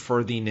discussion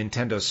for the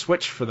Nintendo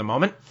Switch for the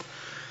moment.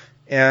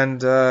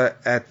 And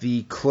at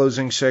the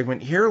closing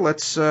segment here,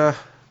 let's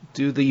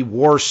do the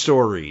war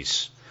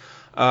stories.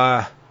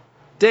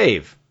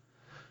 Dave,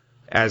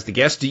 as the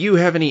guest, do you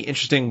have any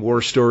interesting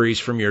war stories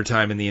from your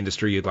time in the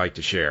industry you'd like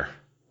to share?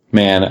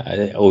 Man,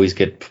 I always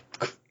get...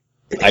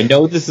 I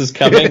know this is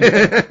coming.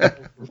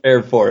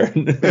 Prepared for it.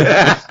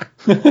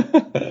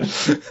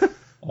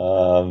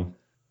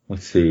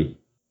 Let's see.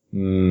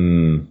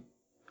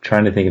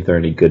 Trying to think if there are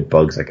any good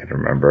bugs I can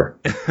remember.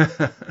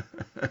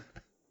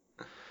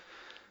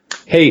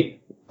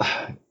 Hey,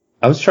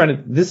 I was trying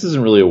to... This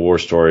isn't really a war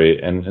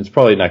story, and it's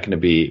probably not going to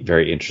be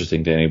very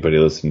interesting to anybody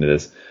listening to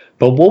this.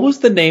 But what was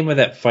the name of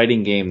that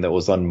fighting game that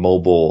was on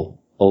mobile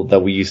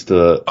that we used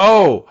to...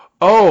 Oh,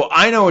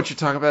 I know what you're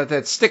talking about.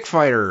 That stick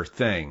fighter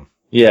thing.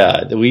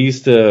 Yeah, we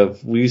used to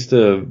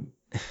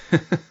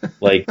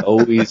like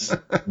always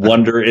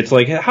wonder. It's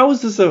like, how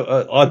is this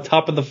on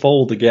top of the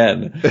fold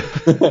again?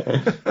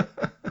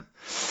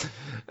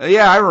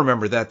 Yeah, I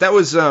remember that. That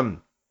was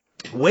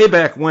way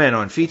back when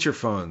on feature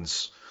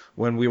phones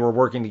when we were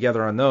working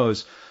together on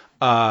those.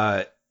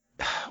 Was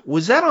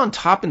that on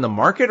top in the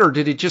market, or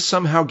did it just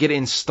somehow get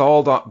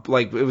installed on,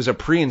 like it was a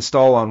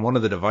pre-install on one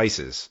of the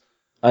devices?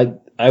 I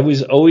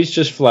was always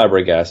just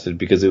flabbergasted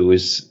because it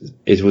was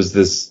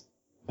this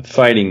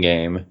fighting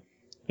game.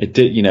 It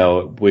did, you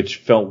know, which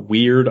felt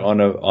weird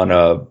on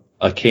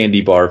a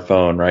candy bar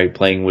phone, right?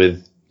 Playing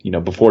with, you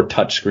know, before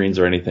touch screens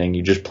or anything,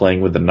 you're just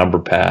playing with the number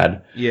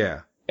pad.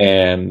 Yeah.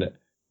 And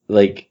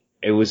like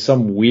it was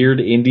some weird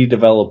indie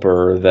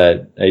developer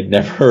that I'd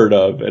never heard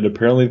of, and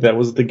apparently that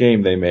was the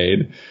game they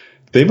made.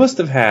 They must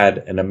have had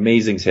an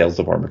amazing sales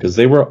department because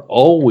they were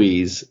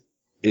always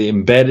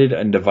embedded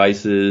in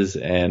devices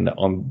and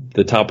on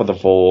the top of the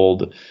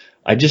fold.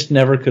 I just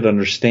never could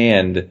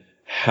understand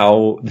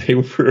how they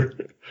were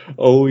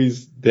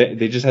always,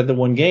 they just had the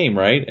one game,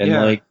 right? And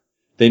like,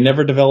 they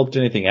never developed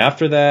anything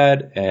after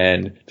that.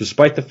 And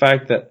despite the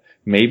fact that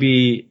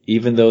maybe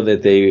even though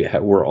that they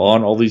were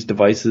on all these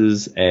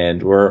devices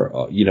and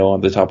were, you know,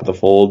 on the top of the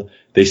fold,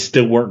 they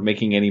still weren't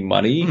making any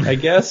money, I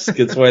guess.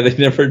 That's why they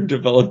never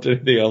developed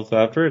anything else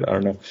after it. I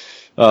don't know.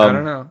 I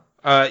don't know.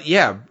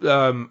 Yeah.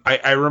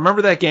 I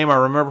remember that game. I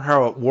remember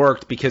how it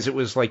worked because it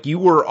was like it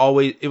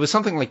was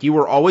something like you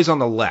were always on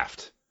the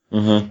left.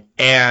 Mm-hmm.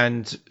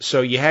 And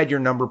so you had your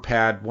number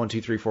pad 1,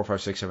 2, 3, 4,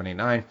 5, 6, 7, 8,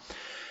 9.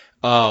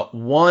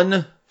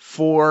 1,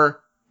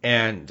 4,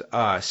 and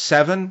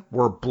 7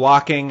 were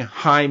blocking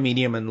high,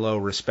 medium, and low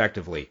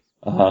respectively.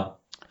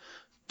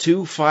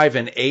 2, 5,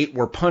 and 8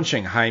 were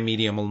punching high,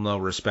 medium, and low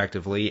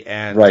respectively,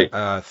 and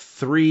Right.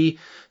 3,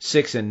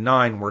 6, and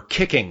 9 were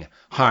kicking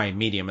high,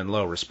 medium, and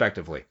low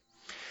respectively.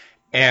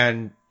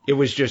 And it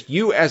was just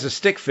you as a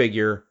stick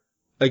figure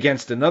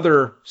against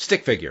another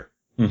stick figure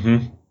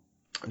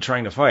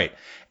trying to fight.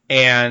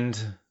 And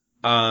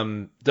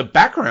the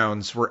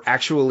backgrounds were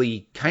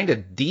actually kind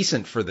of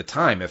decent for the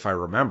time, if I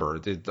remember.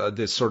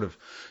 This sort of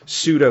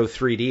pseudo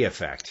 3D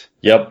effect.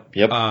 Yep.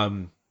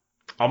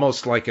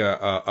 Almost like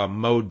a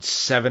mode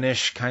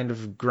 7-ish kind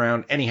of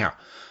ground. Anyhow,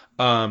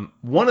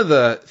 one of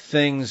the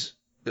things,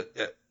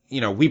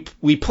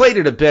 we played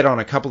it a bit on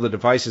a couple of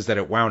devices that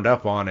it wound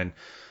up on, and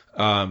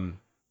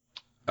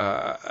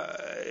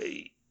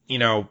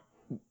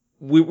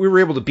we were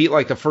able to beat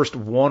like the first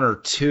 1 or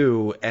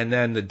 2, and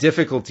then the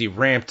difficulty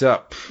ramped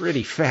up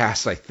pretty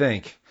fast, I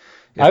think,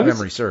 if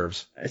memory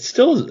serves. It's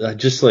still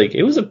just like,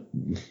 it was a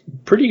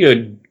pretty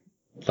good,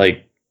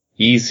 like,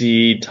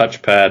 easy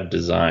touchpad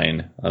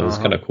design. That was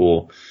kind of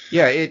cool.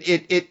 Yeah,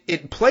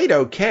 it played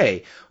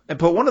okay.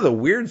 But one of the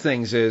weird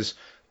things is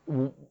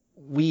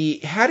we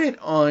had it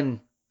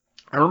on,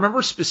 I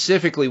remember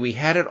specifically we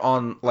had it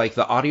on like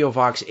the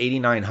AudioVox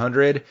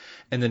 8900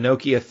 and the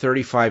Nokia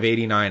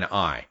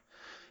 3589i.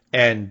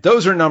 And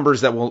those are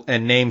numbers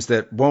and names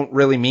that won't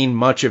really mean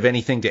much of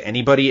anything to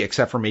anybody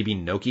except for maybe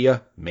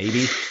Nokia,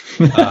 maybe.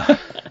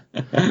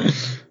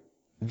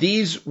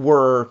 These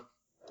were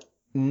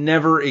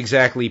never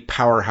exactly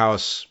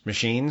powerhouse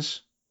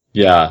machines.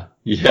 Yeah.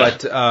 But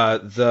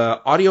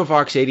the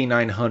AudioVox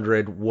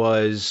 8900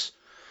 was,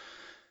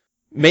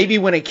 maybe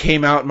when it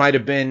came out, might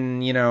have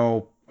been,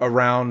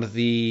 around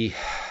the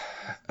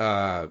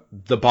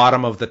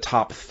bottom of the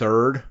top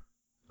third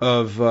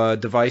of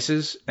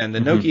devices, and the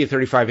Nokia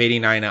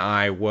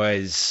 3589i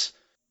was,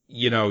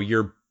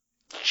 your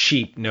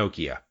cheap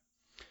Nokia.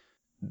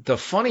 The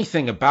funny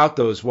thing about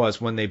those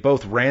was when they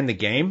both ran the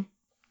game,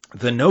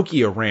 the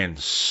Nokia ran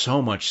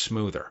so much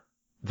smoother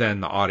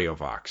than the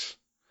AudioVox.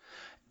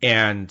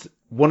 And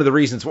one of the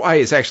reasons why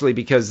is actually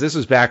because this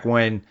was back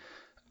when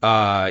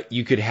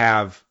you could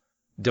have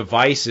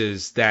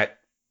devices that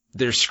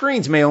their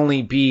screens may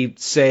only be,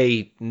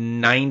 say,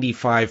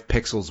 95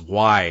 pixels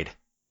wide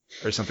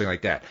or something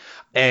like that.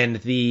 And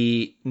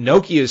the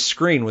Nokia's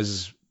screen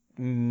was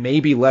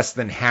maybe less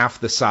than half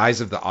the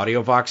size of the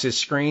AudioVox's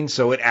screen,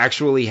 so it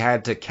actually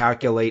had to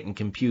calculate and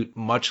compute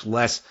much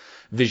less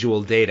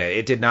visual data.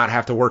 It did not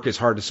have to work as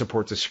hard to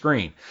support the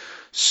screen.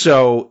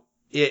 So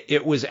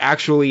it was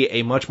actually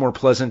a much more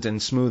pleasant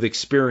and smooth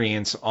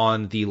experience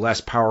on the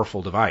less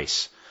powerful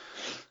device.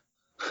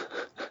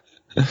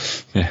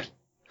 Yeah.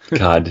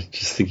 God,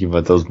 just thinking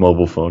about those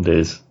mobile phone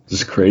days,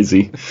 just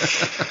crazy.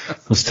 I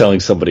was telling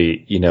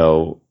somebody,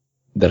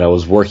 that I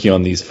was working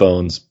on these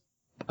phones.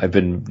 I've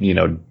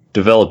been,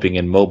 developing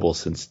in mobile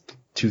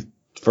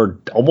for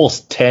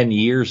almost 10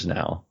 years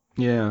now.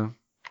 Yeah.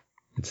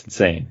 It's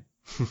insane.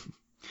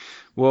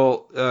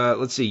 Well,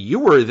 let's see. You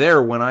were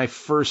there when I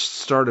first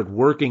started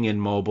working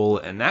in mobile,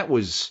 and that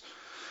was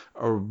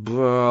a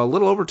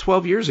little over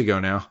 12 years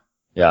ago now.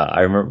 Yeah,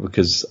 I remember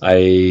because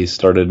I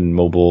started in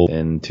mobile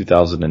in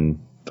 2000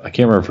 I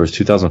can't remember if it was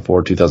 2004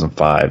 or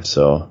 2005,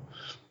 so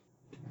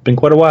it's been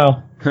quite a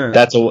while.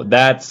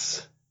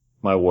 That's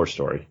my war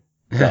story.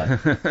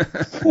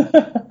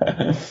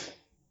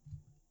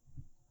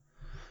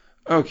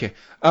 Okay.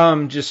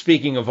 Just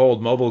speaking of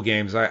old mobile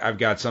games, I've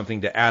got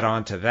something to add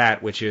on to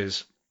that, which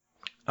is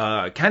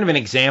kind of an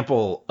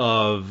example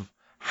of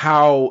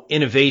how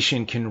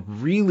innovation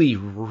can really,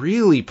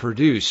 really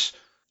produce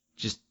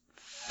just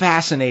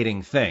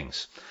fascinating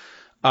things.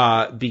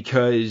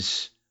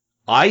 Because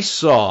I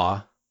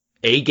saw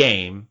a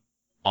game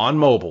on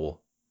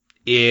mobile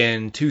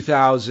in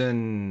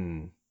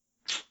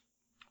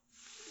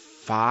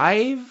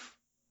 2005?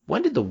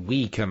 When did the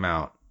Wii come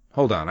out?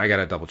 Hold on, I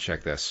gotta double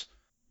check this.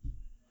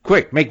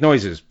 Quick, make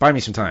noises. Buy me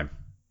some time.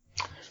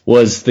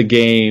 Was the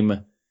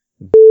game...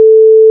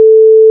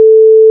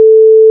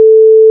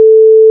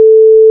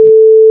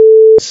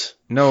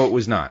 No, it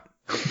was not.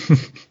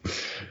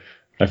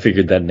 I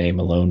figured that name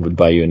alone would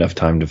buy you enough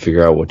time to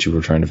figure out what you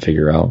were trying to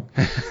figure out.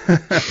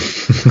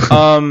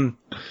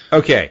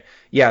 Okay.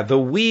 Yeah, the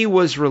Wii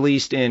was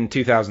released in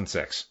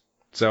 2006.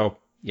 So,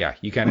 yeah,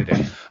 you kind of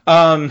did.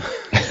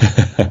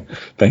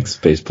 Thanks,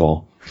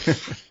 Baseball.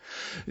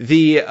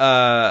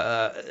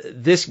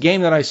 This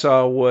game that I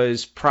saw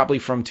was probably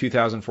from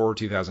 2004 or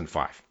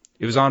 2005.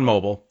 It was on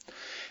mobile,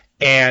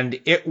 and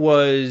it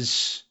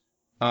was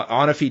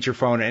on a feature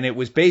phone, and it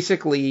was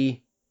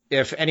basically,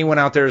 if anyone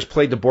out there has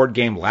played the board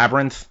game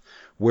Labyrinth,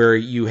 where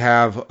you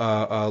have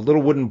a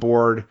little wooden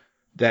board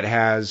that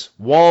has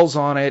walls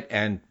on it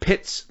and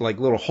pits, like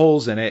little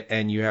holes in it,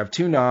 and you have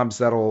two knobs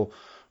that'll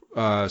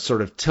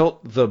sort of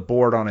tilt the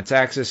board on its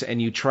axis,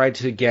 and you try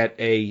to get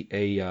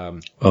a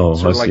Oh,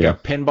 sort of like yeah. a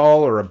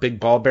pinball or a big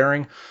ball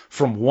bearing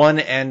from one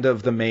end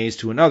of the maze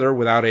to another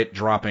without it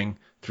dropping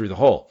through the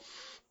hole.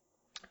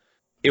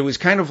 It was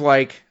kind of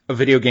like a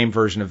video game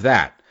version of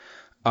that.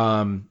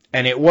 And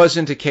it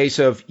wasn't a case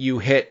of you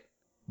hit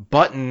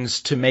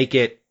buttons to make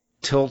it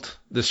tilt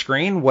the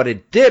screen. What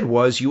it did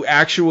was you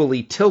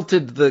actually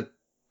tilted the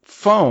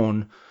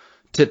phone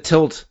to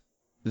tilt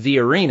the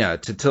arena,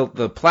 to tilt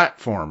the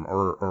platform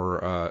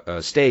or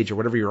stage or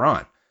whatever you're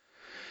on.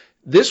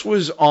 This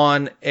was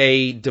on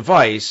a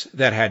device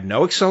that had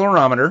no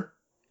accelerometer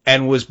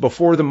and was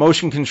before the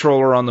motion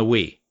controller on the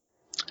Wii.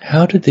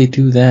 How did they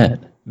do that?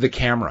 The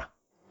camera.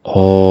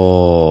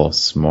 Oh,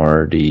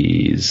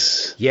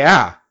 smarties.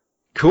 Yeah.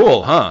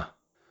 Cool, huh?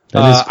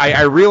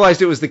 I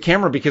realized it was the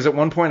camera because at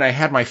one point I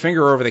had my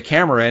finger over the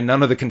camera and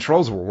none of the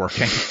controls were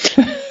working.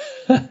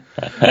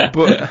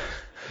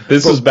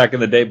 This was back in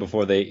the day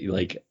before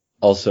they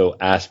also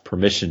asked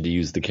permission to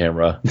use the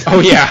camera.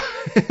 Oh yeah.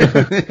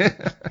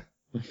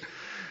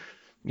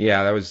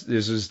 Yeah,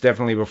 this was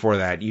definitely before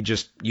that.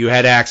 You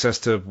had access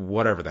to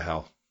whatever the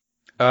hell.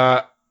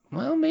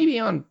 Well, maybe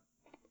on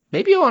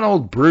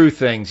old Brew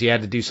things, you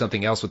had to do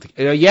something else with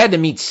you had to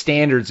meet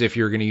standards if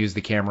you were going to use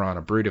the camera on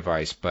a Brew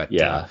device, but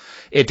yeah,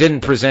 it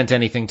didn't present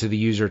anything to the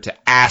user to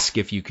ask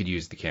if you could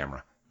use the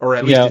camera, or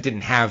at least it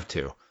didn't have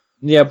to.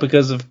 Yeah,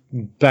 because of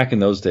back in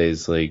those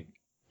days, it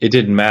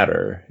didn't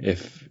matter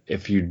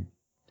if you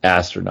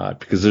asked or not,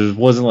 because there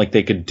wasn't like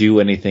they could do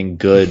anything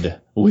good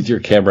with your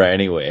camera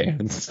anyway.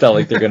 It's not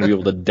like they're going to be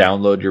able to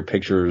download your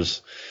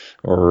pictures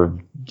or,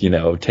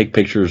 take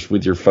pictures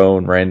with your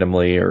phone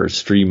randomly or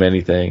stream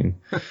anything.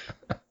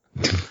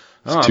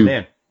 Oh, too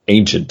man.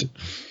 Ancient.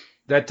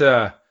 That,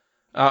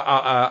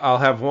 I'll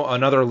have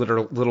another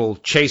little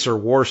chaser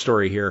war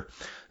story here.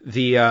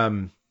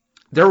 There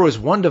was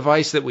one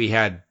device that we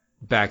had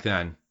back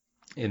then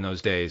in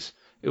those days.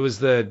 It was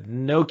the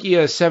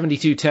Nokia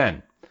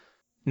 7210.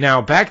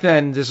 Now, back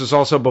then, this was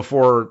also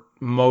before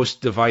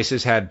most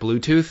devices had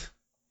Bluetooth.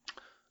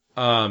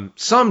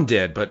 Some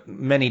did, but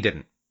many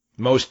didn't.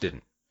 Most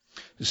didn't.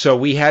 So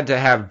we had to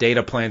have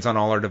data plans on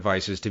all our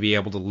devices to be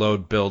able to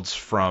load builds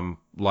from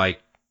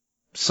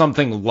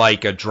something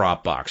like a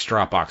Dropbox.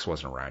 Dropbox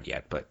wasn't around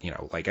yet, but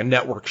like a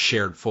network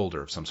shared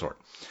folder of some sort.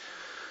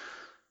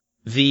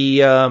 The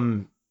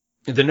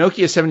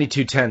Nokia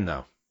 7210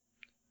 though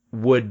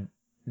would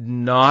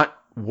not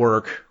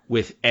work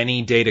with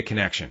any data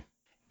connection.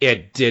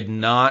 It did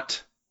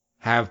not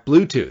have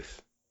Bluetooth.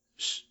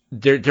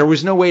 There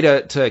was no way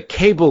to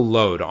cable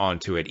load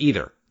onto it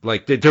either.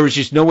 There was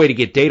just no way to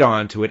get data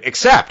onto it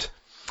except,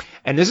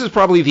 and this is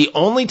probably the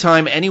only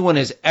time anyone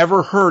has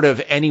ever heard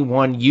of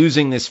anyone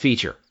using this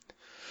feature,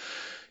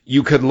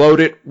 you could load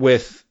it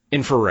with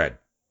infrared.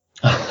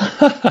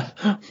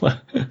 That's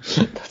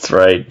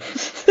right.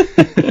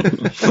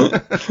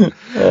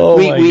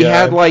 We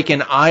had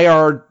an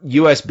IR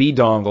USB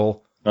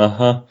dongle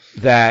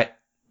that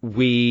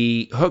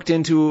we hooked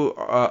into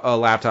a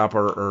laptop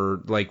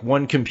or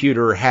one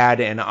computer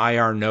had an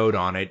IR node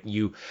on it.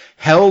 You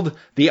held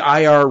the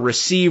IR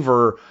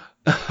receiver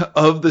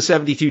of the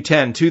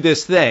 7210 to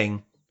this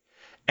thing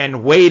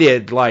and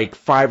waited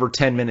 5 or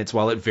 10 minutes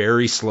while it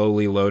very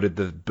slowly loaded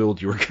the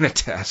build you were going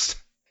to test.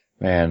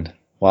 Man,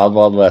 Wild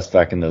Wild West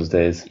back in those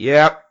days.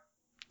 Yep.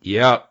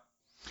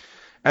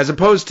 As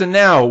opposed to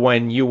now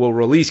when you will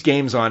release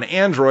games on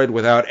Android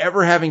without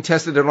ever having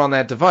tested it on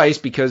that device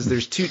because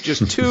there's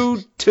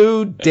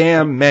too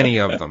damn many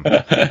of them.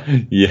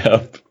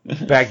 Yep.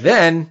 Back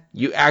then,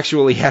 you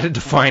actually had a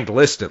defined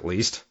list at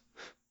least.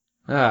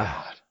 All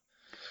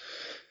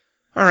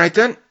right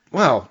then.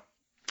 Well,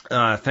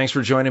 thanks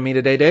for joining me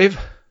today, Dave.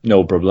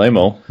 No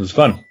problemo. It was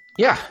fun.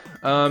 Yeah.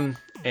 And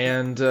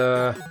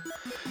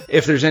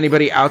if there's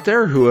anybody out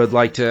there who would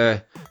like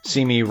to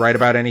see me write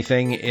about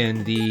anything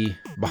in the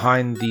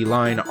Behind the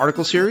Line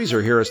article series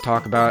or hear us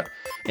talk about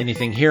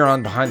anything here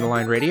on Behind the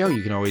Line Radio,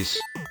 you can always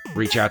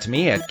reach out to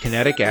me at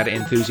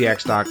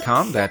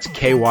kinetic@enthusiacs.com. That's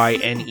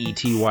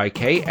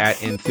KYNETYK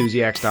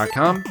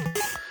 @enthusiacs.com.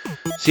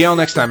 See y'all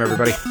next time,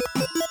 everybody.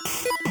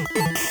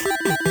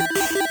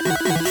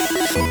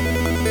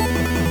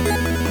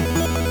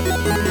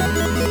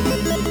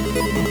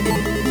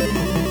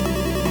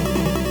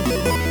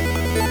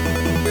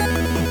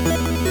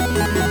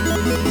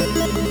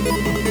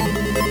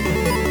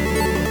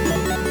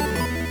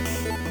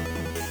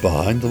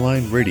 Behind the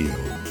Line Radio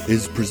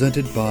is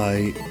presented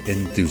by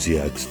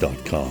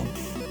Enthusiacs.com.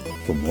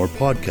 For more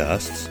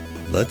podcasts,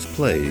 Let's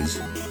Plays,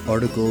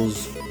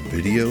 articles,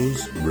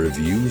 videos,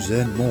 reviews,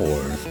 and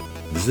more,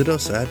 visit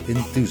us at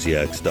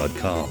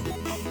Enthusiacs.com.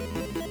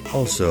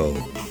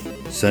 Also,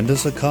 send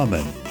us a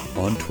comment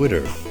on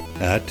Twitter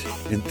at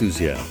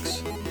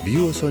Enthusiacs.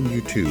 View us on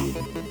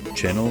YouTube,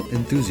 channel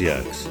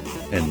Enthusiacs,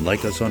 and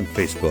like us on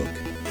Facebook,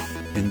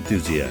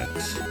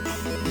 Enthusiacs.